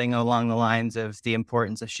something along the lines of the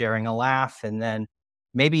importance of sharing a laugh, and then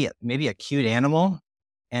maybe a cute animal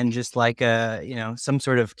and just like some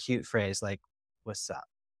sort of cute phrase like "What's up?"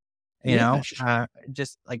 Yeah,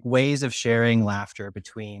 Just like ways of sharing laughter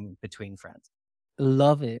between friends.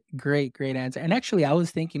 love it. Great, great answer. And actually, I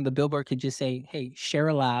was thinking the billboard could just say, "Hey, share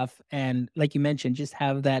a laugh," and like you mentioned, just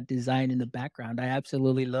have that design in the background. I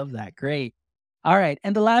absolutely love that. Great. All right,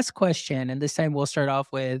 and the last question, and this time we'll start off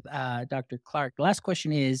with Dr. Clark. The last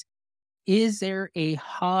question is there a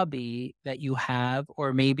hobby that you have,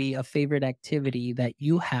 or maybe a favorite activity that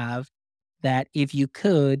you have that if you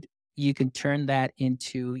could, you can turn that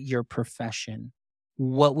into your profession?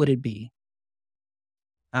 What would it be?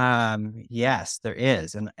 Yes, there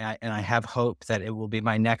is, and I have hope that it will be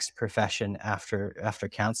my next profession after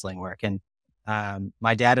counseling work. And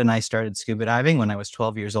my dad and I started scuba diving when I was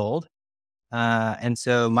 12 years old, and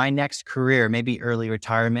so my next career, maybe early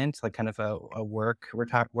retirement, like kind of a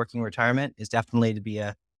working retirement, is definitely to be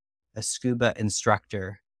a scuba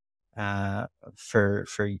instructor for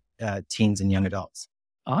teens and young adults.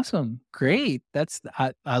 Awesome. Great.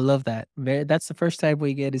 I love that. That's the first time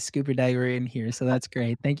we get a scuba diver in here. So that's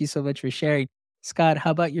great. Thank you so much for sharing. Scott,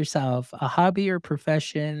 how about yourself? A hobby or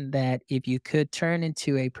profession that if you could turn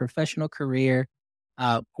into a professional career,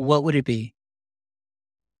 what would it be?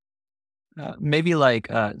 Maybe like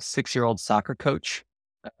a 6-year-old soccer coach.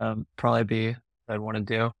 Probably be what I'd want to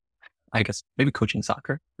do. I guess maybe coaching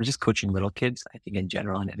soccer or just coaching little kids. I think in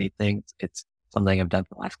general and anything, it's something I've done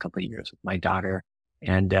for the last couple of years with my daughter.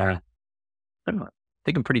 And I don't know, I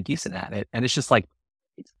think I'm pretty decent at it. And it's just like,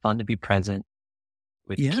 it's fun to be present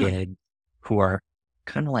with Yeah. kids who are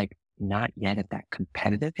kind of like not yet at that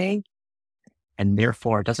competitive age. And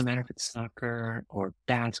therefore, it doesn't matter if it's soccer or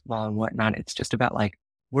basketball and whatnot. It's just about like,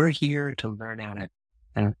 we're here to learn how to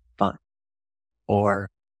have fun or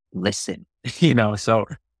listen, So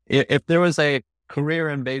if there was a career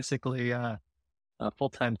in basically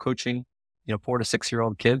full-time coaching, 4 to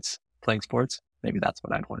 6-year-old kids playing sports, maybe that's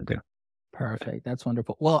what I'd want to do. Perfect. That's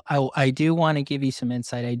wonderful. Well, I do want to give you some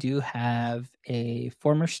insight. I do have a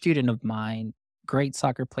former student of mine, great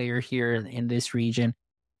soccer player here in this region.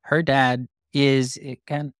 Her dad is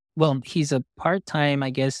he's a part-time, I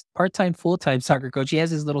guess, part-time, full-time soccer coach. He has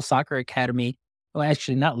his little soccer academy. Well,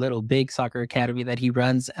 actually not little, big soccer academy that he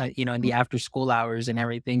runs, in the after school hours and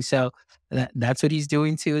everything. So that's what he's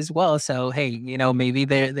doing too as well. So, hey, maybe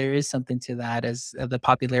there is something to that as the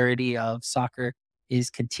popularity of soccer is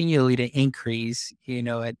continually to increase,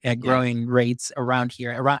 at Yeah. growing rates around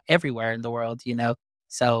here, around everywhere in the world.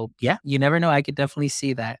 So yeah, you never know. I could definitely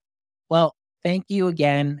see that. Well, thank you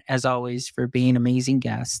again, as always, for being amazing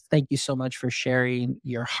guests. Thank you so much for sharing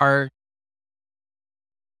your heart,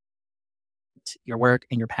 your work,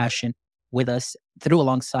 and your passion with us through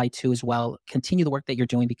alongside too as well. Continue the work that you're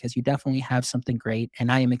doing because you definitely have something great.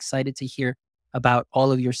 And I am excited to hear about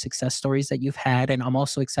all of your success stories that you've had. And I'm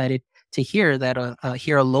also excited to hear that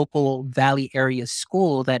here a local Valley area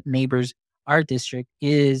school that neighbors our district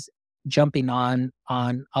is jumping on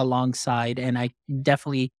alongside. And I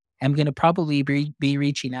definitely am going to probably be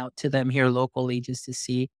reaching out to them here locally just to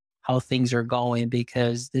see how things are going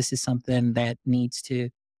because this is something that needs to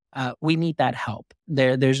we need that help.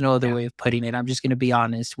 There's no other Yeah. way of putting it. I'm just going to be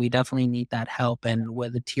honest. We definitely need that help. And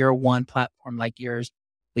with a tier one platform like yours,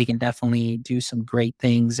 we can definitely do some great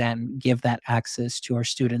things and give that access to our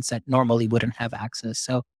students that normally wouldn't have access.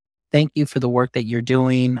 So thank you for the work that you're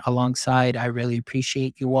doing alongside. I really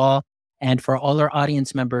appreciate you all. And for all our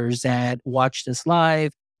audience members that watch this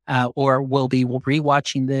live, or will be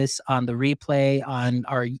rewatching this on the replay on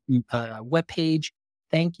our webpage.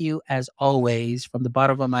 Thank you, as always, from the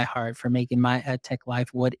bottom of my heart for making my EdTech life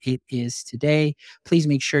what it is today. Please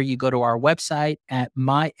make sure you go to our website at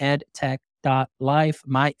myedtech.life,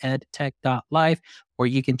 where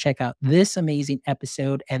you can check out this amazing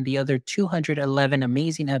episode and the other 211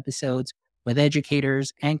 amazing episodes with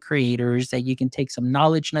educators and creators that you can take some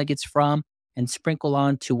knowledge nuggets from and sprinkle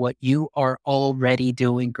on to what you are already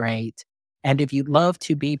doing great. And if you'd love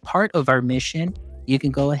to be part of our mission, you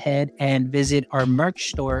can go ahead and visit our merch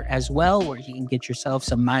store as well, where you can get yourself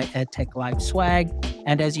some My EdTech Live swag.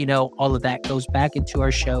 And as you know, all of that goes back into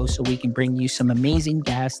our show so we can bring you some amazing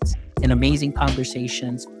guests and amazing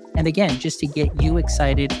conversations. And again, just to get you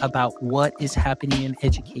excited about what is happening in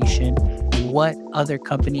education, what other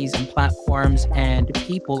companies and platforms and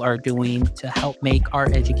people are doing to help make our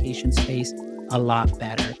education space a lot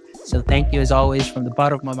better. So thank you as always from the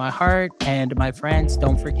bottom of my heart. And my friends,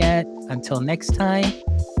 don't forget, until next time,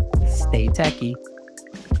 stay techie.